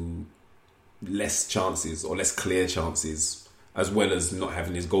to less chances or less clear chances, as well as not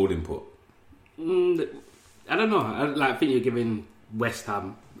having his goal input. I don't know. I think you're giving West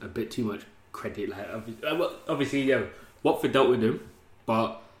Ham a bit too much credit. Like, obviously, Watford dealt with them,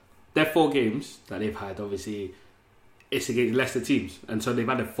 but their 4 games that they've had, obviously, it's against lesser teams, and so they've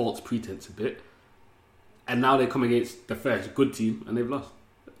had a false pretense a bit. and now they come against the first good team and they've lost.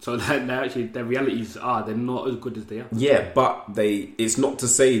 So the realities are they're not as good as they are. Yeah, but it's not to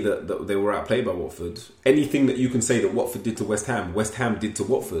say that they were outplayed by Watford. Anything that you can say that Watford did to West Ham did to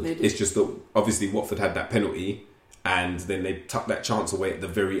Watford. It's just that obviously Watford had that penalty and then they tucked that chance away at the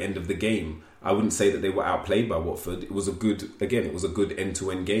very end of the game. I wouldn't say that they were outplayed by Watford. It was a good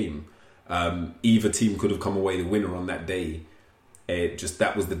end-to-end game. Either team could have come away the winner on that day.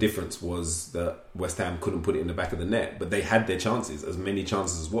 That was the difference, was that West Ham couldn't put it in the back of the net, but they had their chances, as many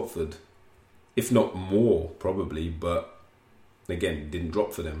chances as Watford, if not more probably, but again, it didn't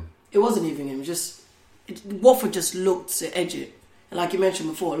drop for them. It wasn't even him. Watford just looked to edge it, and like you mentioned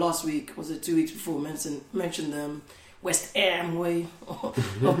before, last week, was it 2 weeks before, mentioned West Ham way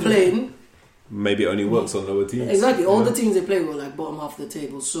of playing. Maybe it only works on lower teams. Exactly, all the teams they play were like bottom half of the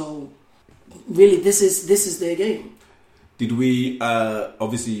table. So really, this is their game. Did we,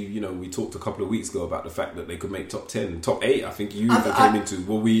 obviously, we talked a couple of weeks ago about the fact that they could make top 10, top 8, I think you came into.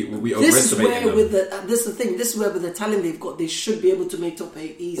 Were we overestimating them? This is the thing, this is where with the talent they've got, they should be able to make top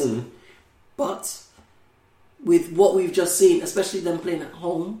 8 easy. But with what we've just seen, especially them playing at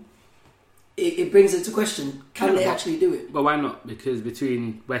home, it brings into question, can they actually do it? But why not? Because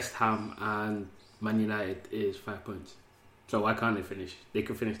between West Ham and Man United is 5 points. So why can't they finish? They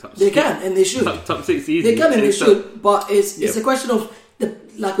can finish top 6. They can, and they should. Top 6 easy. They can and they should, but it's a question of,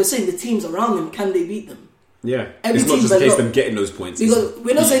 like we're saying, the teams around them, can they beat them? Yeah. It's not just a case of them getting those points. Because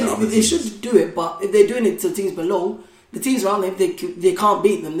we're not saying they should do it, but if they're doing it to teams below, the teams around them, if they can't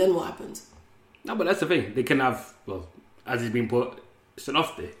beat them, then what happens? No, but that's the thing. They can have, as it's been put, it's an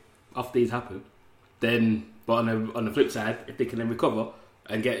off day. Off days happen. Then, but on the flip side, if they can then recover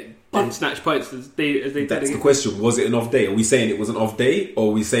and snatch points as they that's the question. Was it an off day? Are we saying it was an off day, or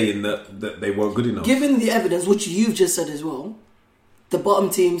are we saying that they weren't good enough? Given the evidence, which you've just said as well, the bottom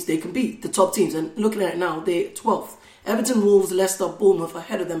teams they can beat the top teams, and looking at it now, they're 12th. Everton, Wolves, Leicester, Bournemouth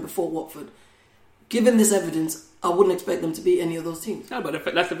ahead of them before Watford. Given this evidence, I wouldn't expect them to beat any of those teams. No, but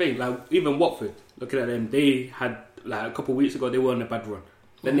that's the thing. Like even Watford, looking at them, they had like a couple of weeks ago they were on a bad run.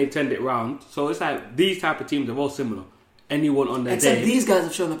 Then they turned it round. So it's like these type of teams are all similar. Anyone on their Except day, these guys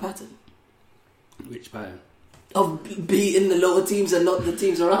have shown a pattern. Which pattern? Of beating the lower teams and not the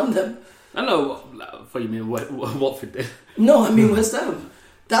teams around them. I know what you mean. What Watford did. No, I mean West Ham.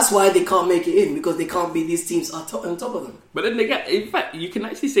 That's why they can't make it in, because they can't beat these teams on top of them. But then in fact, you can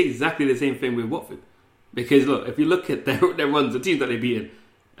actually say exactly the same thing with Watford. Because look, if you look at their runs, the teams that they've beaten,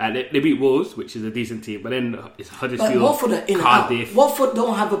 they beat Wolves, which is a decent team, but then it's Huddersfield, but Watford are in Cardiff. And out. Watford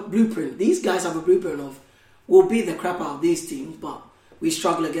don't have a blueprint. These guys have a blueprint of, we'll beat the crap out of these teams, but we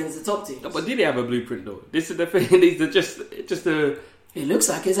struggle against the top teams. No, but did they have a blueprint though? This is the thing. These are just a. It looks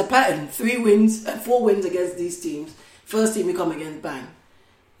like it's a pattern. 4 wins against these teams. First team we come against, bang.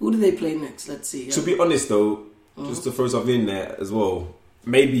 Who do they play next? Let's see. To be honest though, just to throw something in there as well,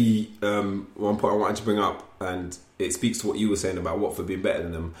 maybe one point I wanted to bring up, and it speaks to what you were saying about Watford being better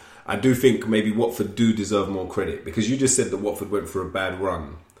than them. I do think maybe Watford do deserve more credit, because you just said that Watford went for a bad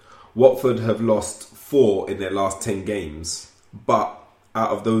run. Watford have lost 4 in their last 10 games, but out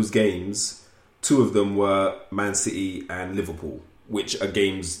of those games, 2 of them were Man City and Liverpool, which are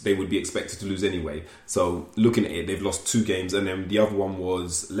games they would be expected to lose anyway. So looking at it, they've lost 2 games, and then the other one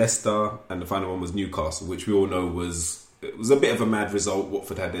was Leicester, and the final one was Newcastle, which we all know was a bit of a mad result.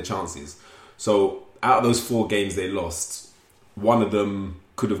 Watford had their chances. So out of those 4 games they lost, one of them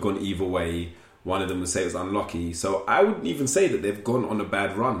could have gone either way. One of them would say it was unlucky. So I wouldn't even say that they've gone on a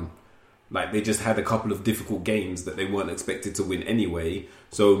bad run. Like, they just had a couple of difficult games that they weren't expected to win anyway.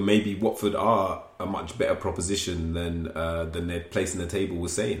 So maybe Watford are a much better proposition than their place in the table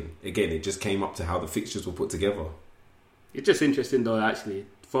was saying. Again, it just came up to how the fixtures were put together. It's just interesting though, actually.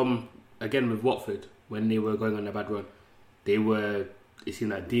 With Watford, when they were going on a bad run, it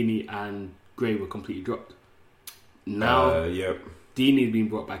seemed like Deeney and Gray were completely dropped. Now, Deeney's been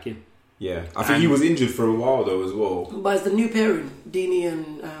brought back in. Yeah, I think he was injured for a while though as well. But it's the new pairing, Deeney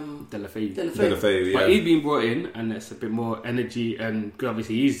and Deulofeu, yeah. But he's been brought in, and it's a bit more energy, and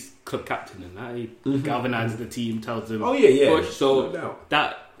obviously he's club captain and that. He galvanises the team, tells them. Oh yeah. Push. So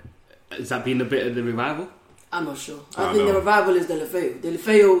has that been a bit of the revival? I'm not sure. I think the revival is Deulofeu.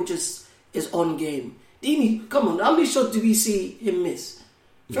 Deulofeu just is on game. Deeney, come on, how many shots do we see him miss?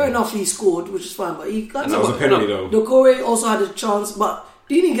 Fair enough, he scored, which is fine, but he got. And that was a penalty though. Doucouré also had a chance, but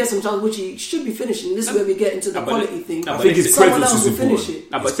Deeney gets some chance, which he should be finishing. This is where we get into the quality thing. I think his presence is important.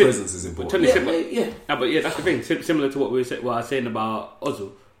 His presence is important. That's the thing. Similar to what I was saying about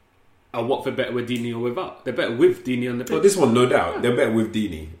Ozil. Are Watford better with Deeney or without? They're better with Deeney on the pitch. Well, this one, no doubt. They're better with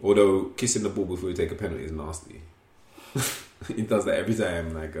Deeney. Although kissing the ball before you take a penalty is nasty. He does that every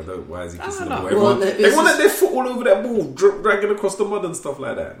time. Like, I don't. Why is he kissing the know. ball? Well, Everyone had their foot all over that ball, dragging across the mud and stuff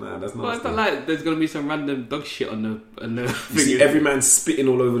like that. Nah, that's not. Well, it's not like there's gonna be some random dog shit on the. You see every man spitting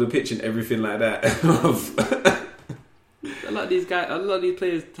all over the pitch and everything like that. A lot of these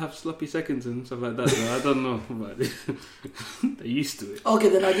players have sloppy seconds and stuff like that. So I don't know about this. They're used to it. Okay,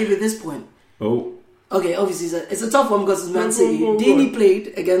 then I'll give you this point. Oh, Okay, obviously it's a tough one because it's Man City. Deeney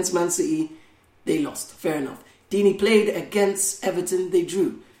played against Man City, they lost. Fair enough. Deeney played against Everton, they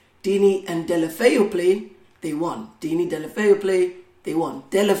drew. Deeney and Deulofeu play, they won. Deeney, Deulofeu play, they won.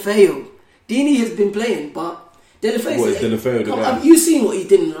 Deulofeu. Deeney has been playing, but Deulofeu. What is Deulofeu doing? Have you seen what he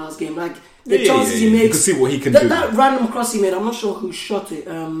did in the last game? Like the chances he made. You can see what he can do. That random cross he made. I'm not sure who shot it.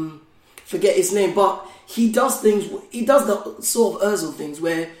 Forget his name, but he does things. He does the sort of Özil things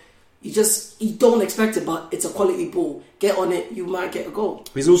where you don't expect it, but it's a quality ball. Get on it, you might get a goal.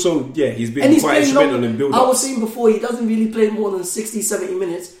 He's also he's been quite instrumental in build-ups. I was saying before, he doesn't really play more than 60, 70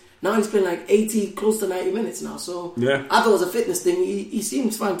 minutes. Now he's playing like 80, close to 90 minutes now. So yeah, I thought it was a fitness thing. He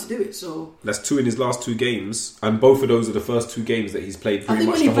seems fine to do it. So that's 2 in his last 2 games, and both of those are the first 2 games that he's played pretty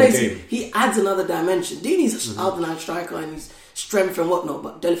much when the he whole plays, game. he adds another dimension. Deeney's out and out striker and his strength and whatnot,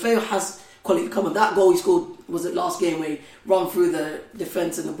 but Deulofeu has quality coming. That goal he scored was it last game where he ran through the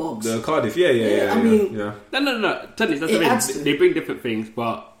defence in the box. The Cardiff, yeah. I mean, yeah. No. Tell you, that's the thing. They bring different things,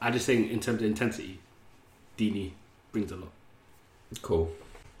 but I just think in terms of intensity, Deeney brings a lot. Cool.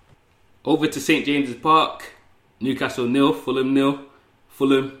 Over to St James's Park, Newcastle 0, Fulham 0.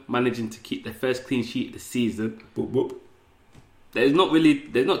 Fulham managing to keep their first clean sheet of the season. Boop, boop. There's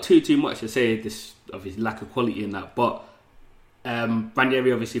not too much to say. This obviously lack of quality in that, but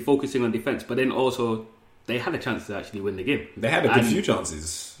Ranieri obviously focusing on defence, but then also they had a chance to actually win the game. They had a good few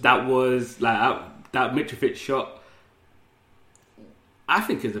chances. That was like that Mitrovic shot. I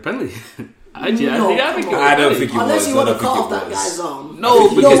think it's a penalty. I don't think it was. Unless you want to cut off that guy's arm.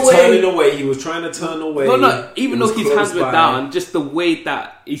 No, because turning away, he was trying to turn away. No, even though his hands were down, just the way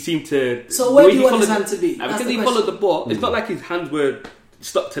that he seemed to. So where do you want his hand to be? Because he followed the ball. It's not like his hands were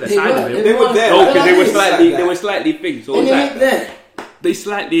stuck to the They side were, of him. they were there. No, because Like they were slightly things. So And it was you like look there. they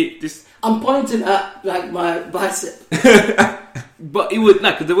slightly just. I'm pointing at like my bicep. But it was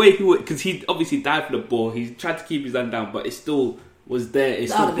because the way because he obviously dived for the ball. He tried to keep his hand down, but it still was there.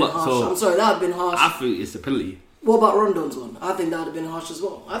 It's still blocked. So I'm sorry, that would have been harsh. I think it's a penalty. What about Rondon's one? I think that would have been harsh as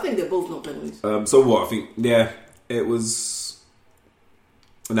well. I think they're both not penalties. So what? I think it was.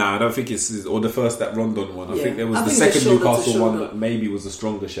 Nah, I don't think it's or the first that Rondon one. I think there was the second Newcastle one that maybe was a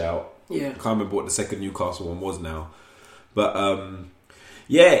stronger shout. Yeah, I can't remember what the second Newcastle one was now, but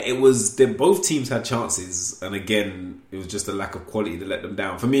it was. Both teams had chances, and again, it was just a lack of quality that let them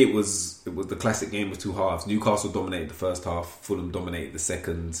down. For me, it was the classic game of 2 halves. Newcastle dominated the first half, Fulham dominated the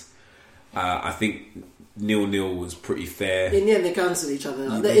second. I think 0-0 was pretty fair. In the end, they cancelled each other.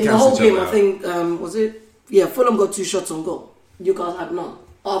 In the whole game, I think was it? Yeah, Fulham got 2 shots on goal. Newcastle had none.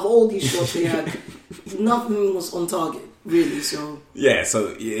 Of all these shots they had, nothing was on target. Really, so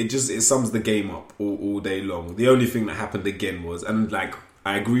it sums the game up all day long. The only thing that happened again was, and like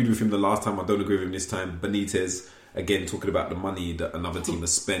I agreed with him the last time, I don't agree with him this time. Benitez again talking about the money that another team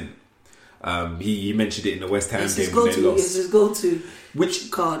has spent. He mentioned it in the West Ham game when they lost. It's his go-to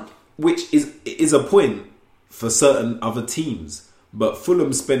card, which is a point for certain other teams. But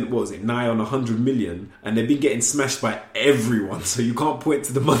Fulham spent, nigh on 100 million, and they've been getting smashed by everyone. So you can't point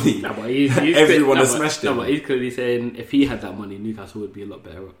to the money. No, but everyone has smashed them. No, but he's clearly saying if he had that money, Newcastle would be a lot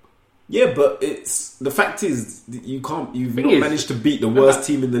better up. Yeah, but the fact is you've not managed to beat the worst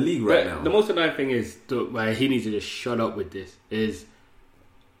team in the league right now. The most annoying thing is why he needs to just shut up with this is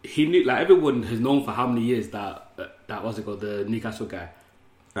he knew, like, everyone has known for how many years that what's it called, the Newcastle guy,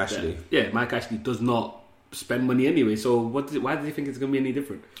 Ashley. Mike Ashley does not spend money anyway. So why does he think it's going to be any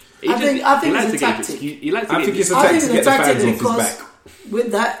different? I think it's a tactic. I think it's a tactic to get the fans off his back.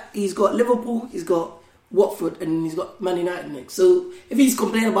 With that, he's got Liverpool, he's got Watford, and he's got Man United next. So if he's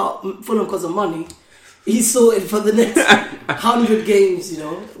complaining about Fulham because of money, he's sorted for the next 100 games,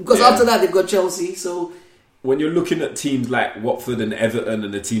 because after that they've got Chelsea. So when you're looking at teams like Watford and Everton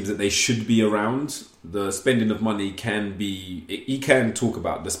and the teams that they should be around, the spending of money can be. He can talk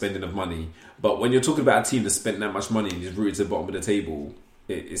about the spending of money, but when you're talking about a team that spent that much money and is rooted to the bottom of the table,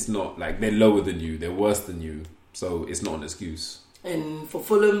 it's not like they're lower than you, they're worse than you. So it's not an excuse. And for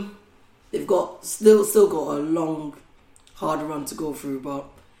Fulham, they've got still got a long, hard run to go through. But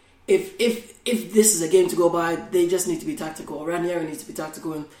if this is a game to go by, they just need to be tactical. Ranieri needs to be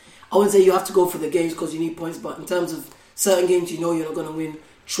tactical, and I wouldn't say you have to go for the games because you need points. But in terms of certain games, you're not going to win.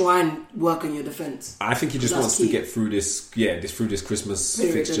 Try and work on your defence. I think he just wants to get through this Christmas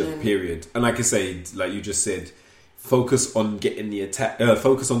fixture period. And like I say, like you just said, focus on getting the attack,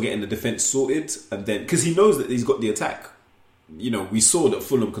 focus on getting the defense sorted, and then because he knows that he's got the attack. You know, we saw that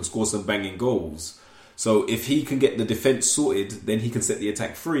Fulham can score some banging goals. So if he can get the defence sorted, then he can set the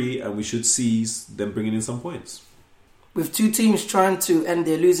attack free, and we should see them bringing in some points. With two teams trying to end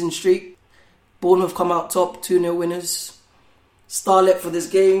their losing streak, Bournemouth come out top, 2-0 winners. Starlet for this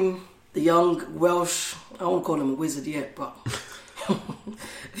game, the young Welsh, I won't call him a wizard yet, but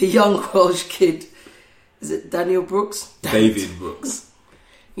the young Welsh kid, is it Daniel Brooks? David Brooks.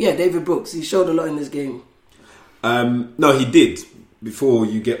 Yeah, David Brooks. He showed a lot in this game. No, he did. Before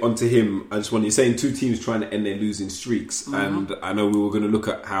you get onto him, I just want you're saying two teams trying to end their losing streaks, and I know we were going to look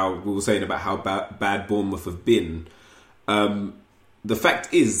at how we were saying about how bad Bournemouth have been. The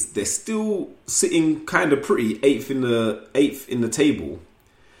fact is, they're still sitting kind of pretty eighth in the table,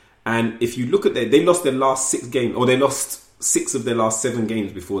 and if you look at they lost their last 6 games, or they lost 6 of their last 7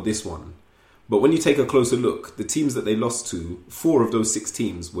 games before this one. But when you take a closer look, the teams that they lost to, 4 of those 6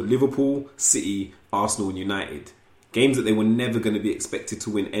 teams were Liverpool, City, Arsenal, and United. Games that they were never going to be expected to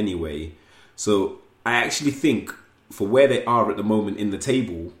win anyway. So I actually think for where they are at the moment in the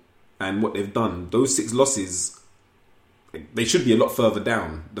table and what they've done, those 6 losses, they should be a lot further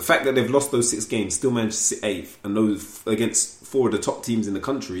down. The fact that they've lost those 6 games, still managed to sit 8th, and those against 4 of the top teams in the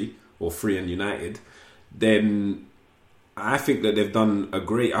country, or 3 and United, then I think that they've done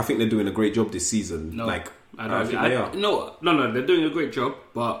I think they're doing a great job this season. No, I think they are. No, they're doing a great job,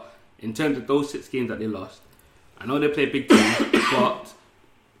 but in terms of those 6 games that they lost, I know they play big teams, but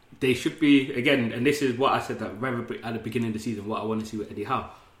they should be, again, and this is what I said that at the beginning of the season, what I want to see with Eddie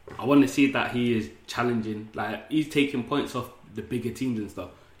Howe. I want to see that he is challenging, like he's taking points off the bigger teams and stuff.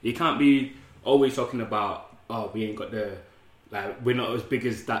 You can't be always talking about, we ain't got we're not as big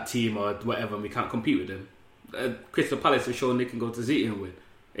as that team or whatever, and we can't compete with them. Crystal Palace has shown they can go to City and win.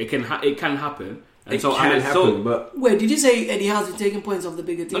 It can happen. And it can happen, but wait, did you say Eddie Howe's been taking points off the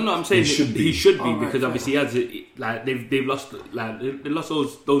bigger teams? No, I'm saying he should be because right, obviously he has it. Like they've lost, they lost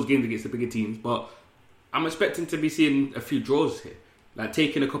those games against the bigger teams. But I'm expecting to be seeing a few draws here, like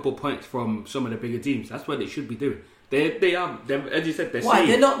taking a couple points from some of the bigger teams. That's what they should be doing. They are, as you said, why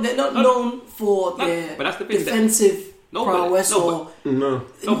they're not known for their but that's the thing, defensive prowess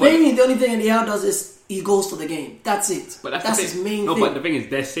mainly the only thing Eddie Howe does is he goes for the game. That's it. But that's his main thing. No, but the thing is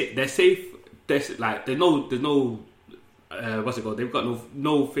they're safe. There's no what's it called? They've got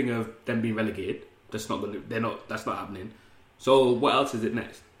no thing of them being relegated. That's not happening. So what else is it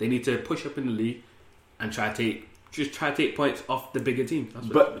next? They need to push up in the league and try to take points off the bigger teams. That's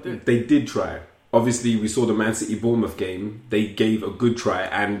what they're doing. They did try. Obviously, we saw the Man City Bournemouth game. They gave a good try,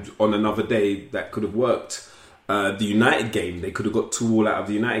 and on another day that could have worked. The United game, they could have got 2-2 out of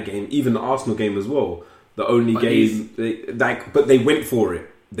the United game. Even the Arsenal game as well. The only game, but they went for it.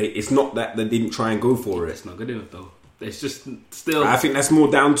 It's not that they didn't try and go for it. It's not good enough though. It's just still. I think that's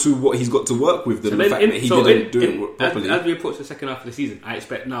more down to what he's got to work with than the fact that he didn't do it properly. As we approach the second half of the season, I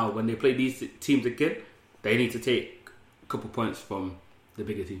expect now when they play these teams again, they need to take a couple points from the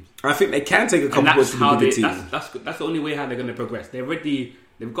bigger teams. I think they can take a couple points from the bigger teams. That's the only way how they're going to progress. They're the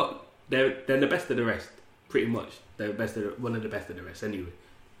best of the rest, pretty much. They're one of the best of the rest anyway.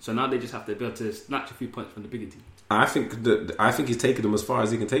 So now they just have to be able to snatch a few points from the bigger teams. I think he's taken them as far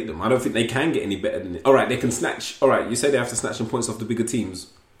as he can take them. I don't think they can get any better than it. All right, they can snatch. All right, you say they have to snatch some points off the bigger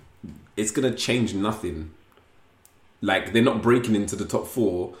teams. It's going to change nothing. Like, they're not breaking into the top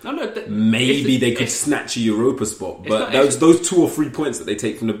 4. Maybe they could snatch a Europa spot, but those 2 or 3 points that they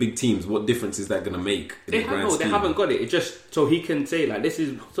take from the big teams, what difference is that going to make? They haven't got it. It just so he can say like this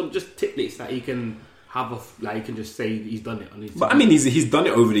is some just tidbits that he can have he can just say he's done it on his. But I mean, he's done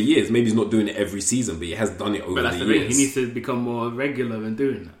it over the years. Maybe he's not doing it every season, but he has done it over the years. But that's the thing. He needs to become more regular in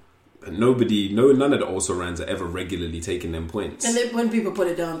doing that. And none of the also rans are ever regularly taking them points. And then when people put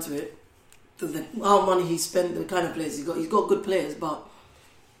it down to it, how money he spent, the kind of players he's got good players, but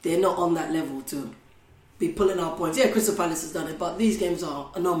they're not on that level to be pulling out points. Yeah, Crystal Palace has done it, but these games are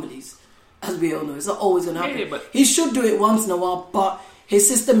anomalies, as we all know. It's not always going to happen. But he should do it once in a while, but his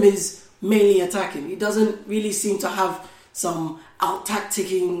system is mainly attacking. He doesn't really seem to have some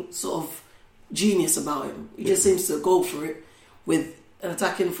out-tacticking sort of genius about him. He just seems to go for it with an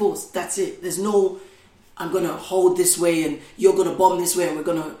attacking force. That's it. There's no, I'm going to hold this way and you're going to bomb this way and we're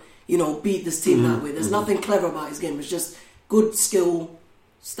going to, beat this team that way. There's nothing clever about his game. It's just good skill,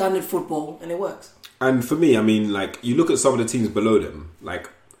 standard football, and it works. And for me, I mean, like, you look at some of the teams below them, like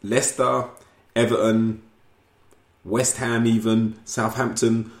Leicester, Everton, West Ham even,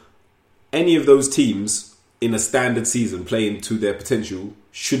 Southampton. Any of those teams in a standard season playing to their potential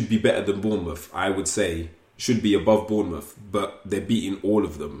should be better than Bournemouth, I would say. Should be above Bournemouth, but they're beating all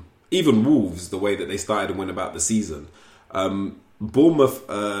of them. even Wolves, the way that they started and went about the season. Bournemouth,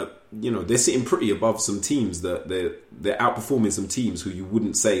 they're sitting pretty above some teams that they're outperforming some teams who you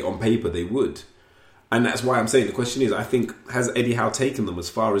wouldn't say on paper they would. And that's why I'm saying the question is, I think, has Eddie Howe taken them as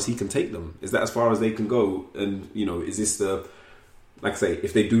far as he can take them? Is that as far as they can go? And, is this like I say,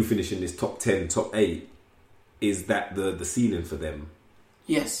 if they do finish in this top 10, top 8, is that the ceiling for them?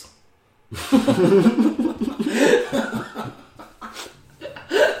 Yes.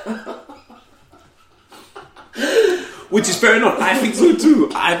 Which is fair enough. I think so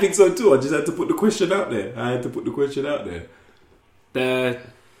too. I just had to put the question out there. The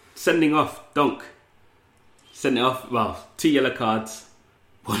sending off Dunk. Sending off, 2 yellow cards,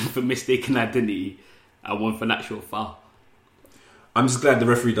 1 for mistaken identity and 1 for an actual foul. I'm just glad the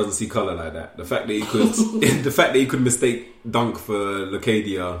referee doesn't see colour like that. The fact that he could mistake Dunk for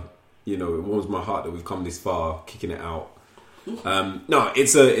Locadia, it warms my heart that we've come this far, kicking it out. No,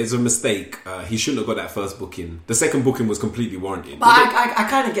 it's a mistake. He shouldn't have got that first booking. The second booking was completely warranted. But I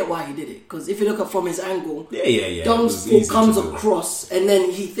kind of get why he did it, because if you look at from his angle, Dunk's foot comes across, and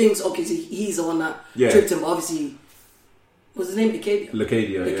then he thinks, okay, so he's the one that tripped him. Obviously, what's his name?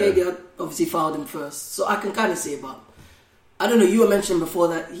 Locadia obviously fouled him first, so I can kind of see it. But I don't know. You were mentioning before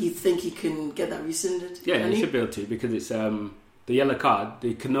that he think he can get that rescinded. Yeah, he should be able to, because it's the yellow card.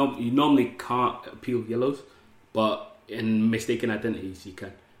 You normally can't appeal yellows, but in mistaken identities, you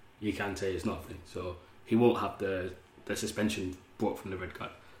can say it's nothing. So he won't have the suspension brought from the red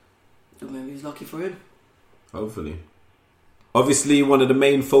card. So maybe he's lucky for him. Hopefully. Obviously, one of the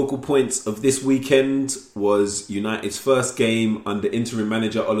main focal points of this weekend was United's first game under interim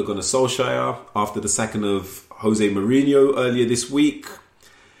manager Ole Gunnar Solskjaer after the sacking of Jose Mourinho earlier this week,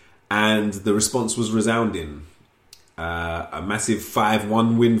 and the response was resounding. A massive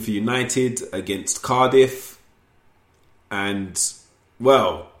 5-1 win for United against Cardiff. And,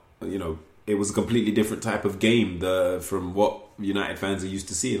 it was a completely different type of game from what United fans are used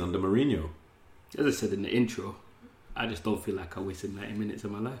to seeing under Mourinho. As I said in the intro, I just don't feel like I wasted 90 minutes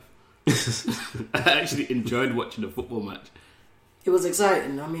of my life. I actually enjoyed watching a football match. It was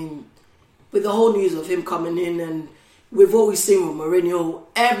exciting. I mean, with the whole news of him coming in and with what we've seen with Mourinho,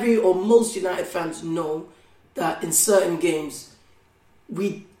 most United fans know that in certain games,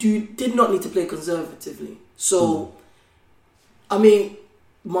 we did not need to play conservatively. So... I mean,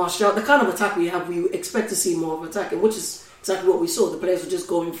 Martial, the kind of attack we have, we expect to see more of attacking, which is exactly what we saw. The players were just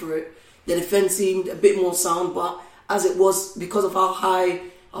going for it. The defence seemed a bit more sound, but as it was, because of how high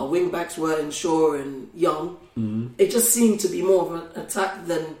our wing backs were in Shaw and Young, it just seemed to be more of an attack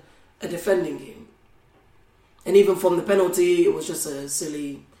than a defending game. And even from the penalty, it was just a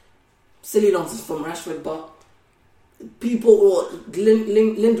silly nonsense from Rashford, but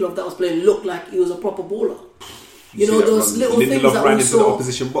Lindelof that was playing looked like he was a proper baller. Those little things that ran we into saw. the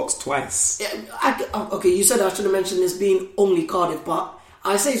opposition box twice. Yeah, okay, you said I should have mentioned this being only Cardiff, but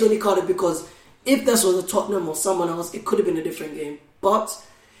I say it's only Cardiff because if this was a Tottenham or someone else, it could have been a different game. But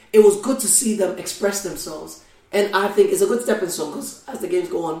it was good to see them express themselves, and I think it's a good stepping stone because as the games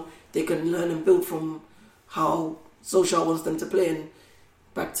go on, they can learn and build from how Solskjaer wants them to play and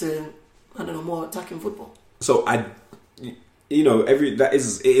back to more attacking football. So it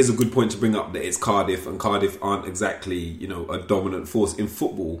is a good point to bring up that it's Cardiff, and Cardiff aren't exactly, a dominant force in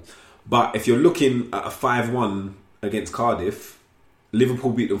football. But if you're looking at a 5-1 against Cardiff,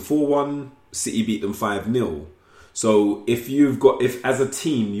 Liverpool beat them 4-1, City beat them 5-0. So if as a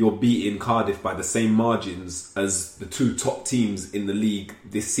team you're beating Cardiff by the same margins as the 2 top teams in the league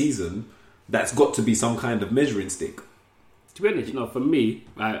this season, that's got to be some kind of measuring stick. To be honest, for me,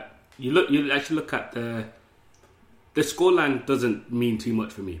 you actually look at the scoreline doesn't mean too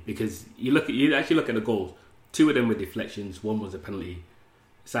much for me, because you actually look at the goals. 2 of them were deflections, 1 was a penalty.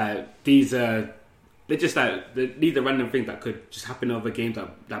 So these are random things that could just happen over games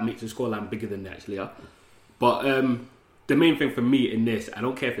that makes the scoreline bigger than they actually are. But the main thing for me in this, I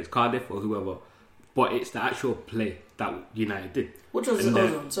don't care if it's Cardiff or whoever, but it's the actual play that United did. Which was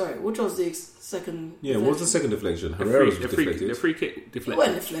Which was the second? Yeah, what was the second deflection? Herrera's was deflected. The free kick deflection. It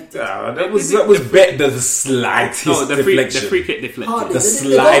wasn't deflected. That was better. The slightest deflection. The free kick deflection. The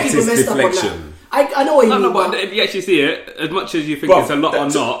slightest deflection. I know what you mean. But if you actually see it, as much as you think it's a lot or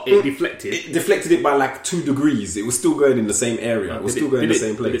not, it deflected. It deflected it by like 2 degrees. It was still going in the same area. It was still going in the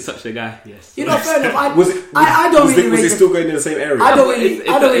same place. Did it touch the guy? Yes. Fair enough. I don't really was it still going in the same area? I don't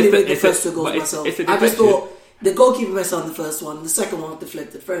really rate the first 2 goals myself. I just thought the goalkeeper messed on the first one, the second one was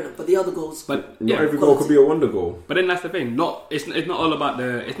deflected. Fair enough, but the other goals. But not every goal could be a wonder goal. But then that's the thing. It's not all about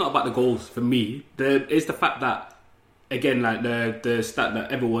the goals for me. It's the fact that, again, like the stat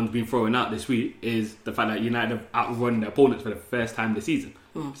that everyone's been throwing out this week is the fact that United have outrun their opponents for the first time this season.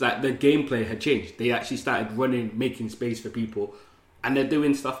 It's like the gameplay had changed. They actually started running, making space for people, and they're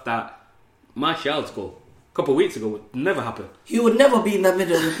doing stuff that Martial's goal a couple of weeks ago would never happen. He would never be in the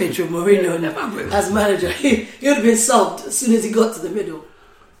middle of the pitch with Mourinho as manager. He would have been subbed as soon as he got to the middle.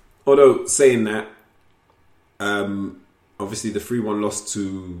 Although, saying that, obviously the 3-1 loss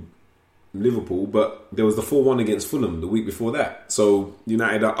to Liverpool, but there was the 4-1 against Fulham the week before that. So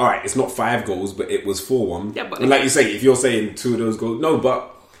United are, alright, it's not 5 goals, but it was 4-1. Yeah, but and like you say, if you're saying 2 of those goals, no, but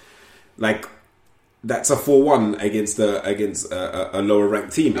like that's a 4-1 against a lower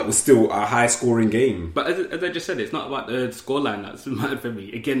ranked team. It was still a high scoring game. But as I just said, it's not about the scoreline that's mattered for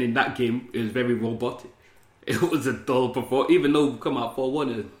me. Again, in that game, it was very robotic. It was a dull performance. Even though we come out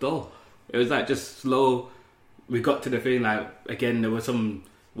 4-1, it was dull. It was like just slow. We got to the thing, like, again, there was some,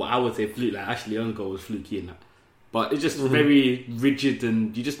 what I would say, fluke, like Ashley Young's goal was fluky in that. But it's just very rigid,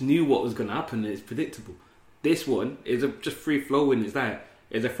 and you just knew what was going to happen, and it's predictable. This one is just free flowing. It's like,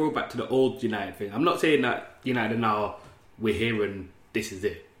 it's a throwback to the old United thing. I'm not saying that United now, we're here and this is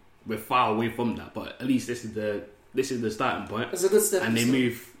it. We're far away from that, but at least this is the starting point. It's a good step. And they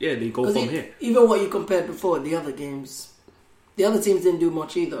move, they go from here. Even what you compared before, the other games, the other teams didn't do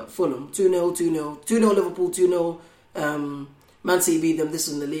much either. Fulham, 2-0, 2-0. 2-0 Liverpool, 2-0. Man City beat them. This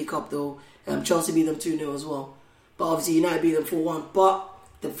was in the League Cup though. Chelsea beat them 2-0 as well. But obviously United beat them 4-1. But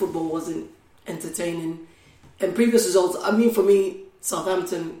the football wasn't entertaining. And previous results, I mean, for me,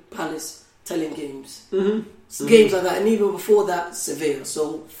 Southampton, Palace, telling games. Games like that. And even before that, Sevilla.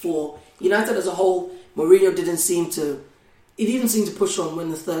 So for United as a whole, Mourinho didn't seem to push on when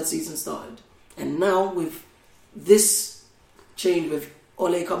the third season started. And now with this change, with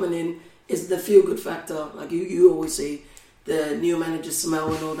Ole coming in, is the feel-good factor. Like you always say, the new manager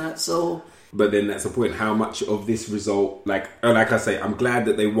smell and all that. So, but then that's the point. How much of this result, like I say, I'm glad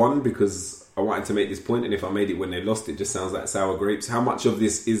that they won because I wanted to make this point, and if I made it when they lost, it just sounds like sour grapes. How much of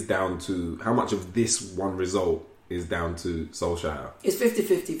this one result is down to Solskjaer? It's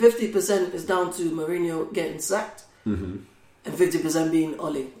 50-50. 50% is down to Mourinho getting sacked, and 50% being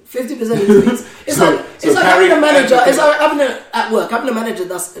Ole. 50% is it's like having a manager. It's like having a manager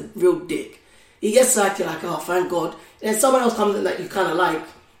that's a real dick. He gets sacked, you're like, oh, thank God. And someone else comes in that you kind of like,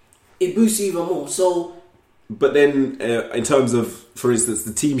 it boosts you even more. So, but then in terms of, for instance,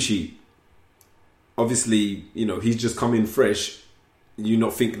 the team sheet, obviously, he's just come in fresh. You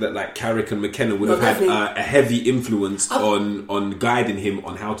not think that like Carrick and McKenna would have had a heavy influence on guiding him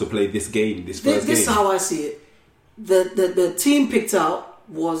on how to play this game, this first game? This is how I see it. The team picked out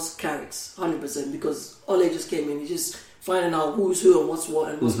was Carrick's 100% because Ole just came in. He's just finding out who's who and what's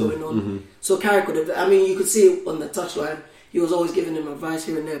what and what's going on. So Carrick would have. I mean, you could see it on the touchline. He was always giving him advice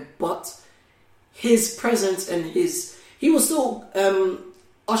here and there, but his presence and he was still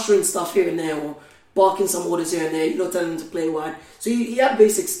ushering stuff here and there or barking some orders here and there, telling him to play wide. So he had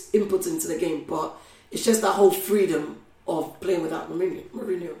basic inputs into the game, but it's just that whole freedom of playing without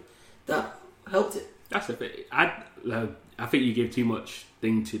Mourinho that helped it. That's a bit. I think you gave too much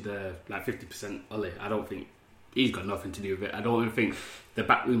thing to the 50% Ole. I don't think he's got nothing to do with it. I don't even think the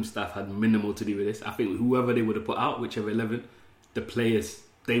backroom staff had minimal to do with this. I think whoever they would have put out, whichever 11, the players,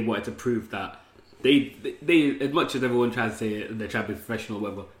 they wanted to prove that they as much as everyone tries to say they're trying to be professional or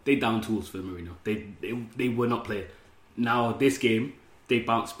whatever, they down tools for Mourinho. They were not playing. Now this game, they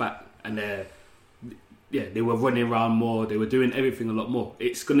bounced back and they were running around more. They were doing everything a lot more.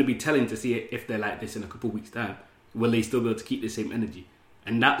 It's going to be telling to see if they're like this in a couple of weeks' time. Will they still be able to keep the same energy?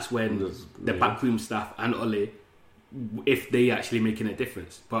 And that's when the backroom staff and Ole, if they actually making a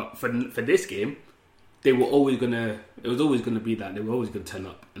difference. But for this game, they were always gonna. It was always gonna be that they were always gonna turn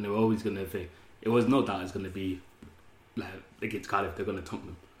up, and they were always gonna think. It was no doubt it's gonna be like against Cardiff. They're gonna tonk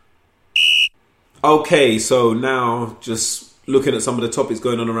them. Okay, so now just looking at some of the topics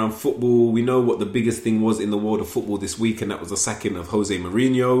going on around football, we know what the biggest thing was in the world of football this week, and that was the sacking of Jose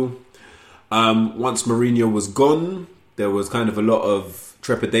Mourinho. Once Mourinho was gone, there was kind of a lot of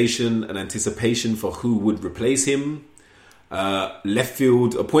trepidation and anticipation for who would replace him. Left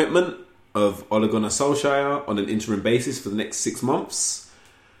field appointment of Ole Gunnar Solskjaer on an interim basis for the next 6 months.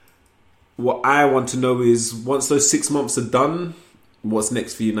 What I want to know is, once those 6 months are done, what's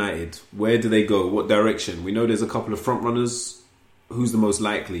next for United? Where do they go? What direction? We know there's a couple of front runners. Who's the most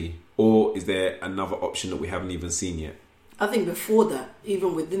likely? Or is there another option that we haven't even seen yet? I think before that,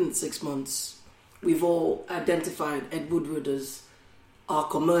 even within 6 months, we've all identified Ed Woodward as our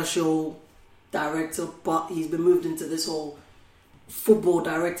commercial director, but he's been moved into this whole football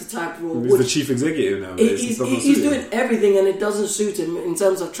director type role. He's the chief executive now. He's doing everything, and it doesn't suit him in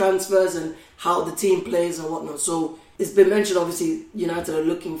terms of transfers and how the team plays and whatnot. So it's been mentioned, obviously, United are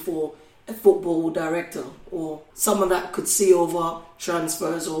looking for a football director or someone that could see over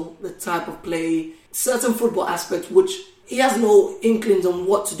transfers or the type of play, certain football aspects which he has no inklings on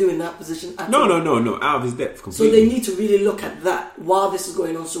what to do in that position at all. No, out of his depth So completely. they need to really look at that while this is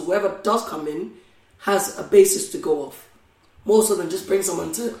going on. So whoever does come in has a basis to go off. More so than just bring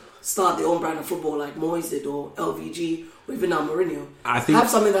someone to start their own brand of football like Moyes did or LVG or even now Mourinho. I think Have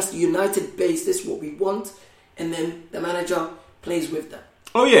something that's United based, this is what we want, and then the manager plays with that.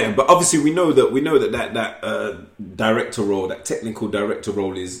 Oh yeah, but obviously we know that director role, that technical director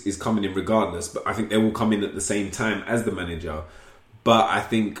role is coming in regardless. But I think they will come in at the same time as the manager. But I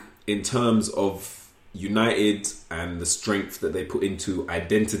think in terms of United and the strength that they put into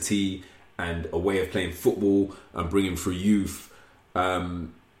identity and a way of playing football and bringing through youth,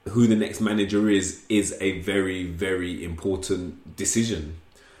 who the next manager is a very, very important decision.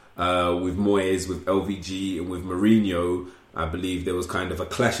 With Moyes, with LVG, and with Mourinho, I believe there was kind of a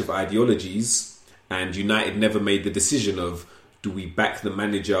clash of ideologies, and United never made the decision of, do we back the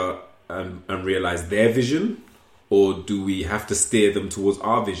manager and realise their vision, or do we have to steer them towards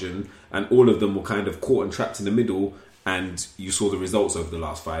our vision? And all of them were kind of caught and trapped in the middle, and you saw the results over the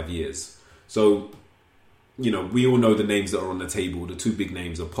last 5 years. So, you know, we all know the names that are on the table. The two big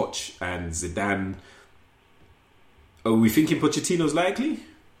names are Poch and Zidane. Are we thinking Pochettino's likely?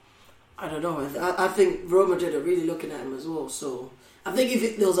 I don't know. I think Real Madrid are really looking at him as well. So I think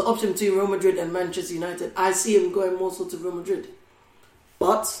if there was an option between Real Madrid and Manchester United, I see him going more so to Real Madrid.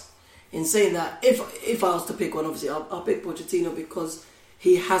 But in saying that, if I was to pick one, obviously I'll pick Pochettino because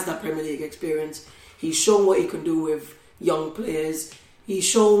he has that Premier League experience. He's shown what he can do with young players. He's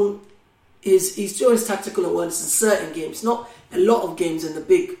shown his tactical awareness in certain games. Not a lot of games in the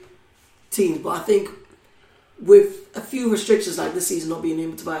big teams, but I think with a few restrictions like this season not being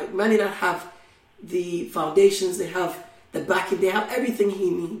able to buy, Man United have the foundations, they have the backing, they have everything he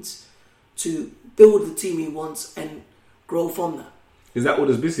needs to build the team he wants and grow from that. Is that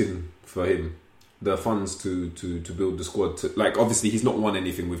what is missing for him? The funds to build the squad. Like, obviously he's not won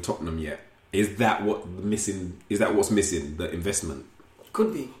anything with Tottenham yet. Is that what's missing? The investment?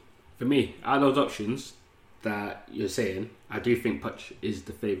 Could be. For me, out of those options that you're saying, I do think Poch is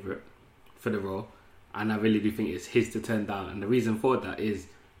the favourite for the role. And I really do think it's his to turn down. And the reason for that is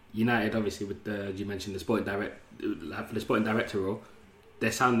United, obviously, with you mentioned the sporting director role,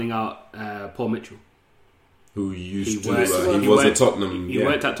 they're sounding out Paul Mitchell, who he was at Tottenham. He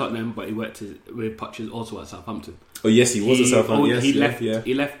worked at Tottenham, but he worked with Poch also at Southampton. Oh yes, he was at Southampton. Yes,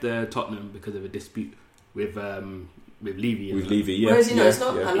 he left Tottenham because of a dispute with Levy. With Levy, yeah. Where is he now? Yeah, It's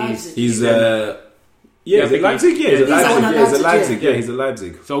not at Leipzig. He's is it Leipzig? Yeah, he's at Leipzig. Yeah, he's at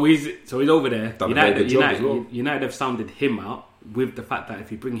Leipzig. So he's over there. Done a very good job as well. United have sounded him out with the fact that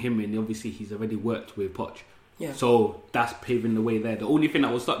if you bring him in, obviously he's already worked with Poch. Yeah. So that's paving the way there. The only thing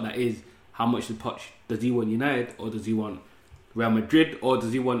that will stop that is how much does he want United, or does he want Real Madrid, or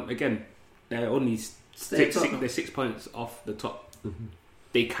does he want, again, they're only 6 points off the top. Mm-hmm.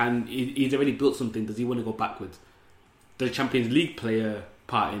 They can. He's already built something. Does he want to go backwards? The Champions League player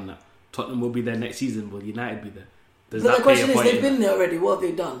part in that. Tottenham will be there next season. Will United be there? But the question is, they've been there already. What have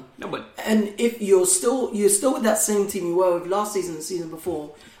they done? No, but and if you're still with that same team you were with last season, the season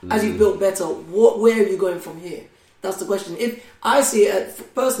before, as you built better, where are you going from here? That's the question. If I see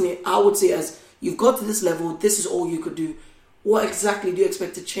it personally, I would see it as you've got to this level. This is all you could do. What exactly do you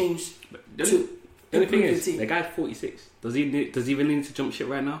expect to change? The only thing is, the guy's 46. Does he really need to jump shit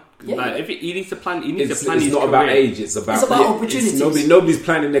right now? Yeah. Like, if he needs to plan, he needs It's to plan his not career. about age. It's about opportunities. Nobody's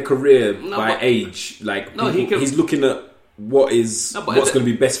planning their career by but- age. Like, No, he's looking at what's but going to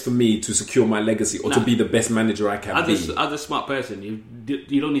be best for me to secure my legacy or to Nah. be the best manager I can be. As a smart person,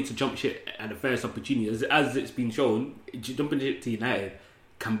 you don't need to jump shit at the first opportunity. As it's been shown, jumping shit to United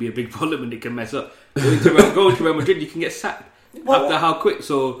can be a big problem and it can mess up. Going to Real Madrid, you can get sacked. After how quick,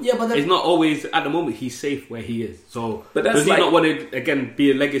 so it's not always at the moment he's safe where he is. So But that's does he like- not want to again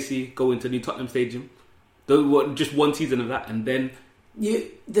be a legacy, go into New Tottenham Stadium, just one season of that, and then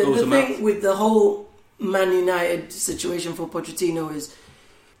The Close them thing out. with the whole Man United situation for Pochettino is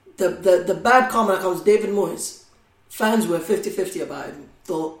the bad comment that comes. David Moyes, fans were 50-50 about him.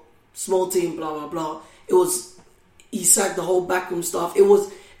 Thought small team, blah blah blah. He sacked the whole backroom staff. It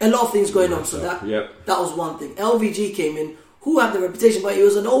was a lot of things going on. So that was one thing. LVG came in, who had the reputation, but he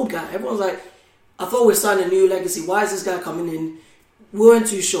was an old guy. Everyone's like, I thought we're signing a new legacy. Why is this guy coming in? We weren't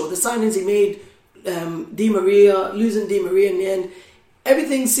too sure. The signings he made, Di Maria, losing Di Maria in the end,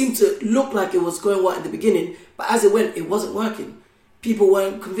 everything seemed to look like it was going well at the beginning, but as it went, it wasn't working. People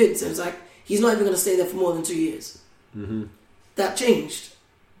weren't convinced. It was like, he's not even going to stay there for more than 2 years. Mm-hmm. That changed.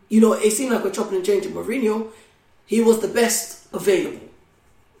 It seemed like we're chopping and changing. Mourinho, he was the best available.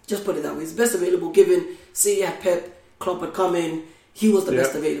 Just put it that way. He's best available, given City had Pep, Klopp had come in. He was the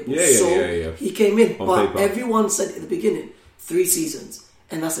best available. So he came in. But paper. Everyone said at the beginning, 3 seasons.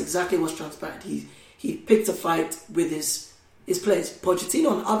 And that's exactly what's transpired. He picked a fight with his players. Pochettino,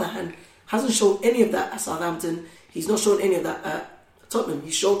 on the other hand, hasn't shown any of that at Southampton. He's not shown any of that at Tottenham.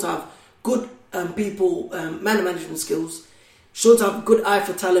 He's shown to have good people, man management skills. Shown to have a good eye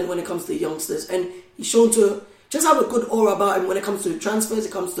for talent when it comes to youngsters. And he's shown to just have a good aura about him when it comes to transfers,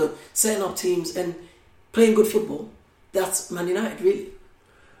 it comes to setting up teams and playing good football. That's Man United, really.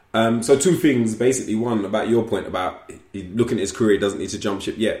 So 2 things, basically. One, about your point about looking at his career, he doesn't need to jump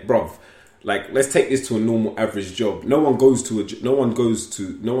ship yet. Bruv, like, let's take this to a normal average job. No one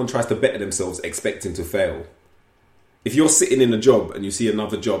tries to better themselves expecting to fail. If you're sitting in a job and you see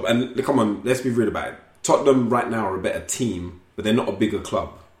another job, and come on, let's be real about it. Tottenham right now are a better team, but they're not a bigger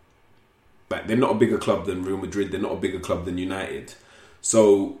club. Like, they're not a bigger club than Real Madrid. They're not a bigger club than United.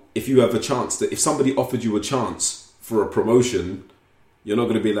 So if you have a chance if somebody offered you a chance for a promotion, you're not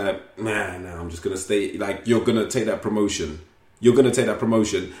going to be like, nah, I'm just going to stay. Like, you're going to take that promotion. You're going to take that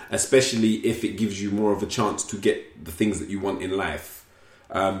promotion, especially if it gives you more of a chance to get the things that you want in life.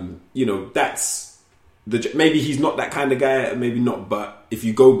 That's maybe he's not that kind of guy, maybe not. But if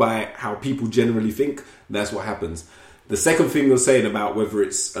you go by how people generally think, that's what happens. The second thing you're saying about whether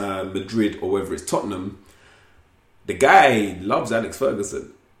it's Madrid or whether it's Tottenham, the guy loves Alex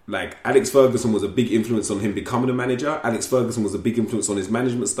Ferguson. Like, Alex Ferguson was a big influence on him becoming a manager. Alex Ferguson was a big influence on his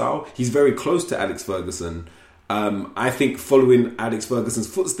management style. He's very close to Alex Ferguson. I think following Alex Ferguson's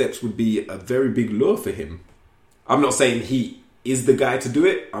footsteps would be a very big lure for him. I'm not saying he is the guy to do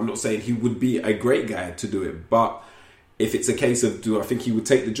it. I'm not saying he would be a great guy to do it. But if it's a case of, do I think he would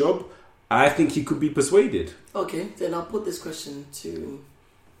take the job? I think he could be persuaded. Okay, then I'll put this question to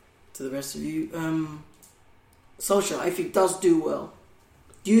the rest of you. Solskjaer, if he does do well,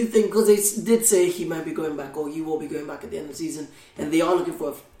 do you think, because they did say he might be going back or he will be going back at the end of the season and they are looking for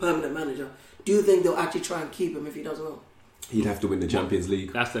a permanent manager, do you think they'll actually try and keep him if he does well? He'd have to win the Champions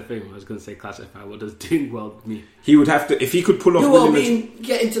League. That's the thing. I was going to say classify. What does doing well mean? He would have to, if he could pull off. Do well mean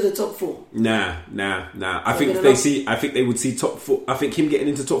get into the top 4? Nah. I think they would see top 4. I think him getting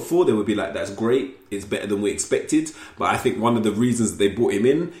into top 4, they would be like, that's great. It's better than we expected. But I think one of the reasons that they brought him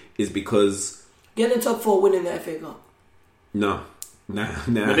in is because getting in top 4, winning the FA Cup. No.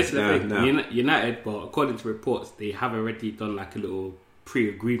 But this is the thing. United, but according to reports, they have already done like a little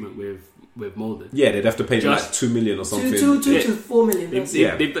pre-agreement with Molden. Yeah, they'd have to pay them like 2 million or something. 2 to 4 million.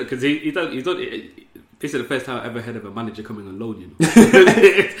 Because he don't. This is the first time I've ever heard of a manager coming on loan. You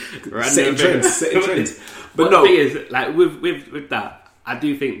know, setting trends. But no, the thing is, like with that, I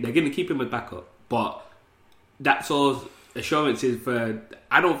do think they're going to keep him as backup. But that's all assurances for.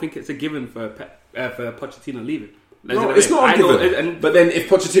 I don't think it's a given for Pochettino leaving. No, it's not a given. But then if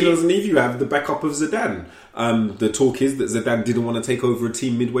Pochettino doesn't leave, you have the backup of Zidane. The talk is that Zidane didn't want to take over a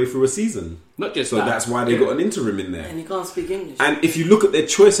team midway through a season. Not just so that's why they got an interim in there. And he can't speak English. And if you look at their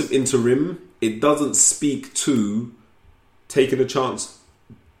choice of interim, it doesn't speak to taking a chance.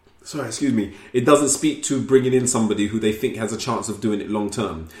 It doesn't speak to bringing in somebody who they think has a chance of doing it long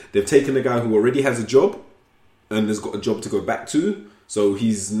term. They've taken a guy who already has a job and has got a job to go back to, so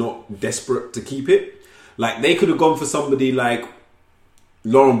he's not desperate to keep it. Like, they could have gone for somebody like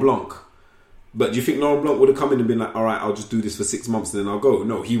Laurent Blanc. But do you think Laurent Blanc would have come in and been like, all right, I'll just do this for 6 months and then I'll go?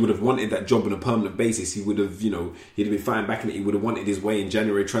 No, he would have wanted that job on a permanent basis. He would have, he'd have been fighting back in it. He would have wanted his way in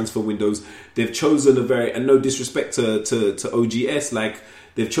January transfer windows. They've chosen and no disrespect to OGS, like,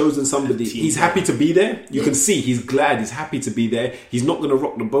 they've chosen somebody. He's happy to be there. You can see he's glad. He's happy to be there. He's not going to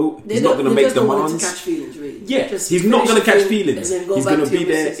rock the boat. He's not going to make demands. To catch feelings, really. Yeah, he's not going to catch feelings. He's going to be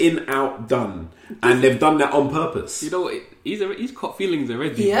there, in, out, done. And they've done that on purpose. You know what? He's caught feelings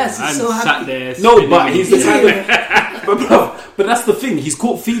already. Yes, he's so happy. Sat there. No, but he's the kind of. But that's the thing. He's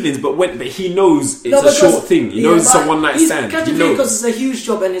caught feelings, but he knows it's a short thing. He knows it's a one night stand. He's catching feelings because it's a huge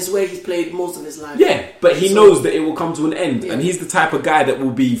job and it's where he's played most of his life. Yeah, but he knows that it will come to an end, and he's the type of guy that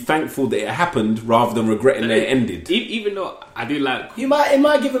will be thankful that it happened rather than regretting that it ended. Even though I do like, it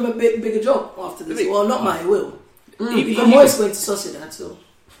might give him a bigger job after this. Well, not might. It will. Moyes going to Sociedad, so.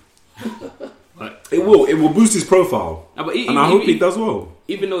 It will boost his profile, and I hope he does well.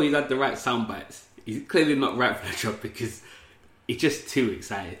 Even though he's had the right sound bites, he's clearly not right for the job because he's just too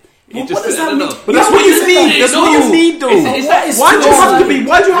excited. What does that mean? But that's what you need. That's what you need, though. Why do you have to be?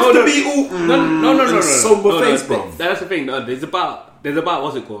 Why do you have to be all no, somber face, bro? That's the thing. There's about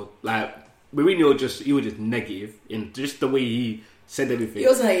what's it called? Like Mourinho, he was just negative in just the way he said everything. He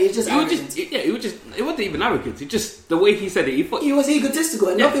wasn't. He was just arrogant. It wasn't even arrogance. It just the way he said it. He was egotistical,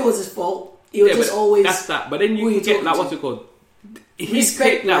 and nothing was his fault. He was just always. That's that. But then you can get like what's it called?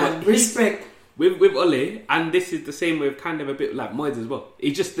 Respect, man. Respect. With Ole, and this is the same with kind of a bit like Moyes as well.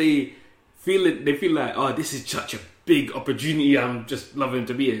 It's just they feel like, oh, this is such a big opportunity. I'm just loving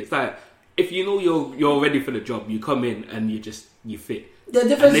to be here. It's like if you know you're ready for the job, you come in and you fit. The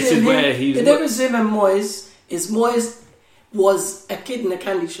difference between him and Moyes is Moyes was a kid in a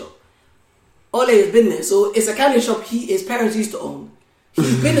candy shop. Ole has been there, so it's a candy shop his parents used to own.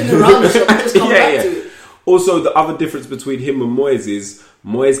 He's been in the round shop and just come back to it. Also, the other difference between him and Moyes is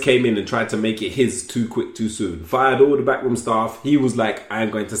Moyes came in and tried to make it his too quick, too soon. Fired all the backroom staff. He was like, I'm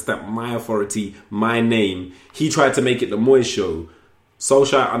going to stamp my authority, my name. He tried to make it the Moyes show.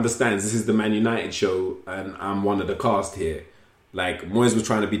 Solskjaer understands this is the Man United show and I'm one of the cast here. Like, Moyes was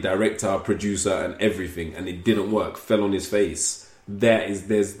trying to be director, producer and everything and it didn't work. Fell on his face.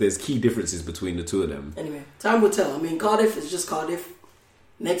 There's key differences between the two of them. Anyway, time will tell. I mean, Cardiff is just Cardiff.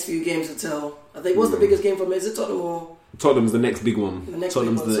 Next few games will tell. I think what's the biggest game from? Is it Tottenham or? Tottenham's the next big one.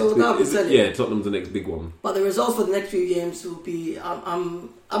 Tottenham's the next big one. But the results for the next few games will be.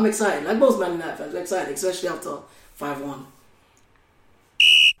 I'm excited. Like most Man United fans, I'm excited, especially after 5-1.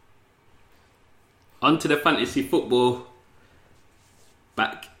 On to the fantasy football.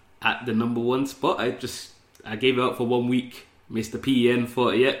 Back at the number 1 spot. I gave it up for 1 week. Mr. PN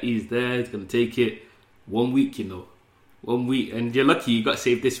thought, yeah, he's there. He's gonna take it. 1 week, 1 week, and you're lucky you got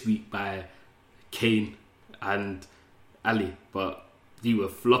saved this week by Kane and Ali, but you were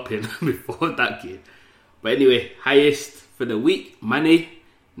flopping before that game. But anyway, highest for the week, Mane,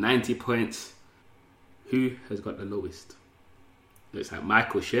 90 points. Who has got the lowest? Looks like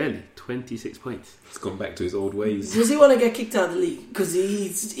Michael Shirley, 26 points. He's gone back to his old ways. Does he want to get kicked out of the league? Because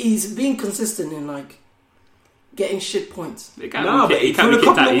he's been consistent in getting shit points. But for a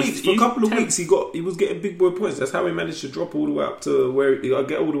couple of weeks, he was getting big boy points. That's how he managed to drop all the way up to where he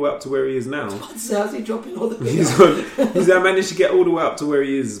is now. How's he dropping all the way he's managed to get all the way up to where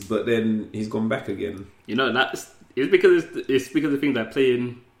he is, but then he's gone back again. It's because of things like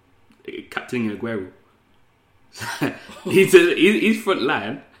playing captaining Aguero. he's front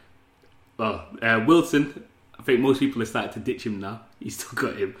line. Well, Wilson, I think most people have started to ditch him now. He's still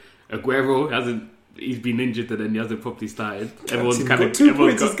got him. Aguero hasn't. He's been injured and then he hasn't properly started. Everyone's got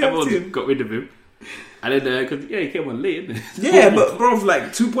rid of him. And then, because he came on late, isn't it? Yeah, but bro,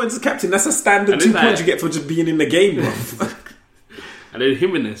 2 points as captain, that's a standard 2 points you get for just being in the game, bro. And then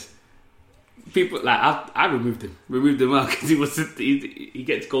Jimenez. People, I removed him out because he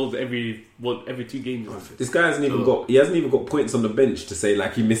gets goals every 2 games. This guy hasn't even got points on the bench to say,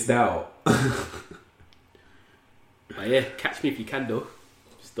 he missed out. But yeah, catch me if you can, though.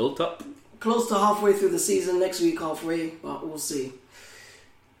 Still top. Close to halfway through the season, next week halfway, but we'll see.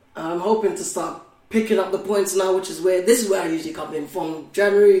 I'm hoping to start picking up the points now, this is where I usually come in. From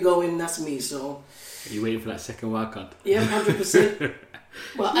January going, that's me, so... Are you waiting for that second wildcard? Yeah, 100%.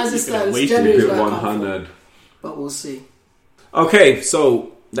 Well, as it stands, January is where I come from. But we'll see. Okay,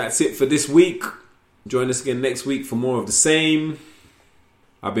 so that's it for this week. Join us again next week for more of the same.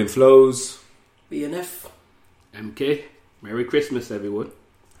 I've been Flows. BNF. MK. Merry Christmas, everyone.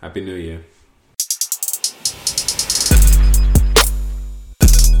 Happy New Year.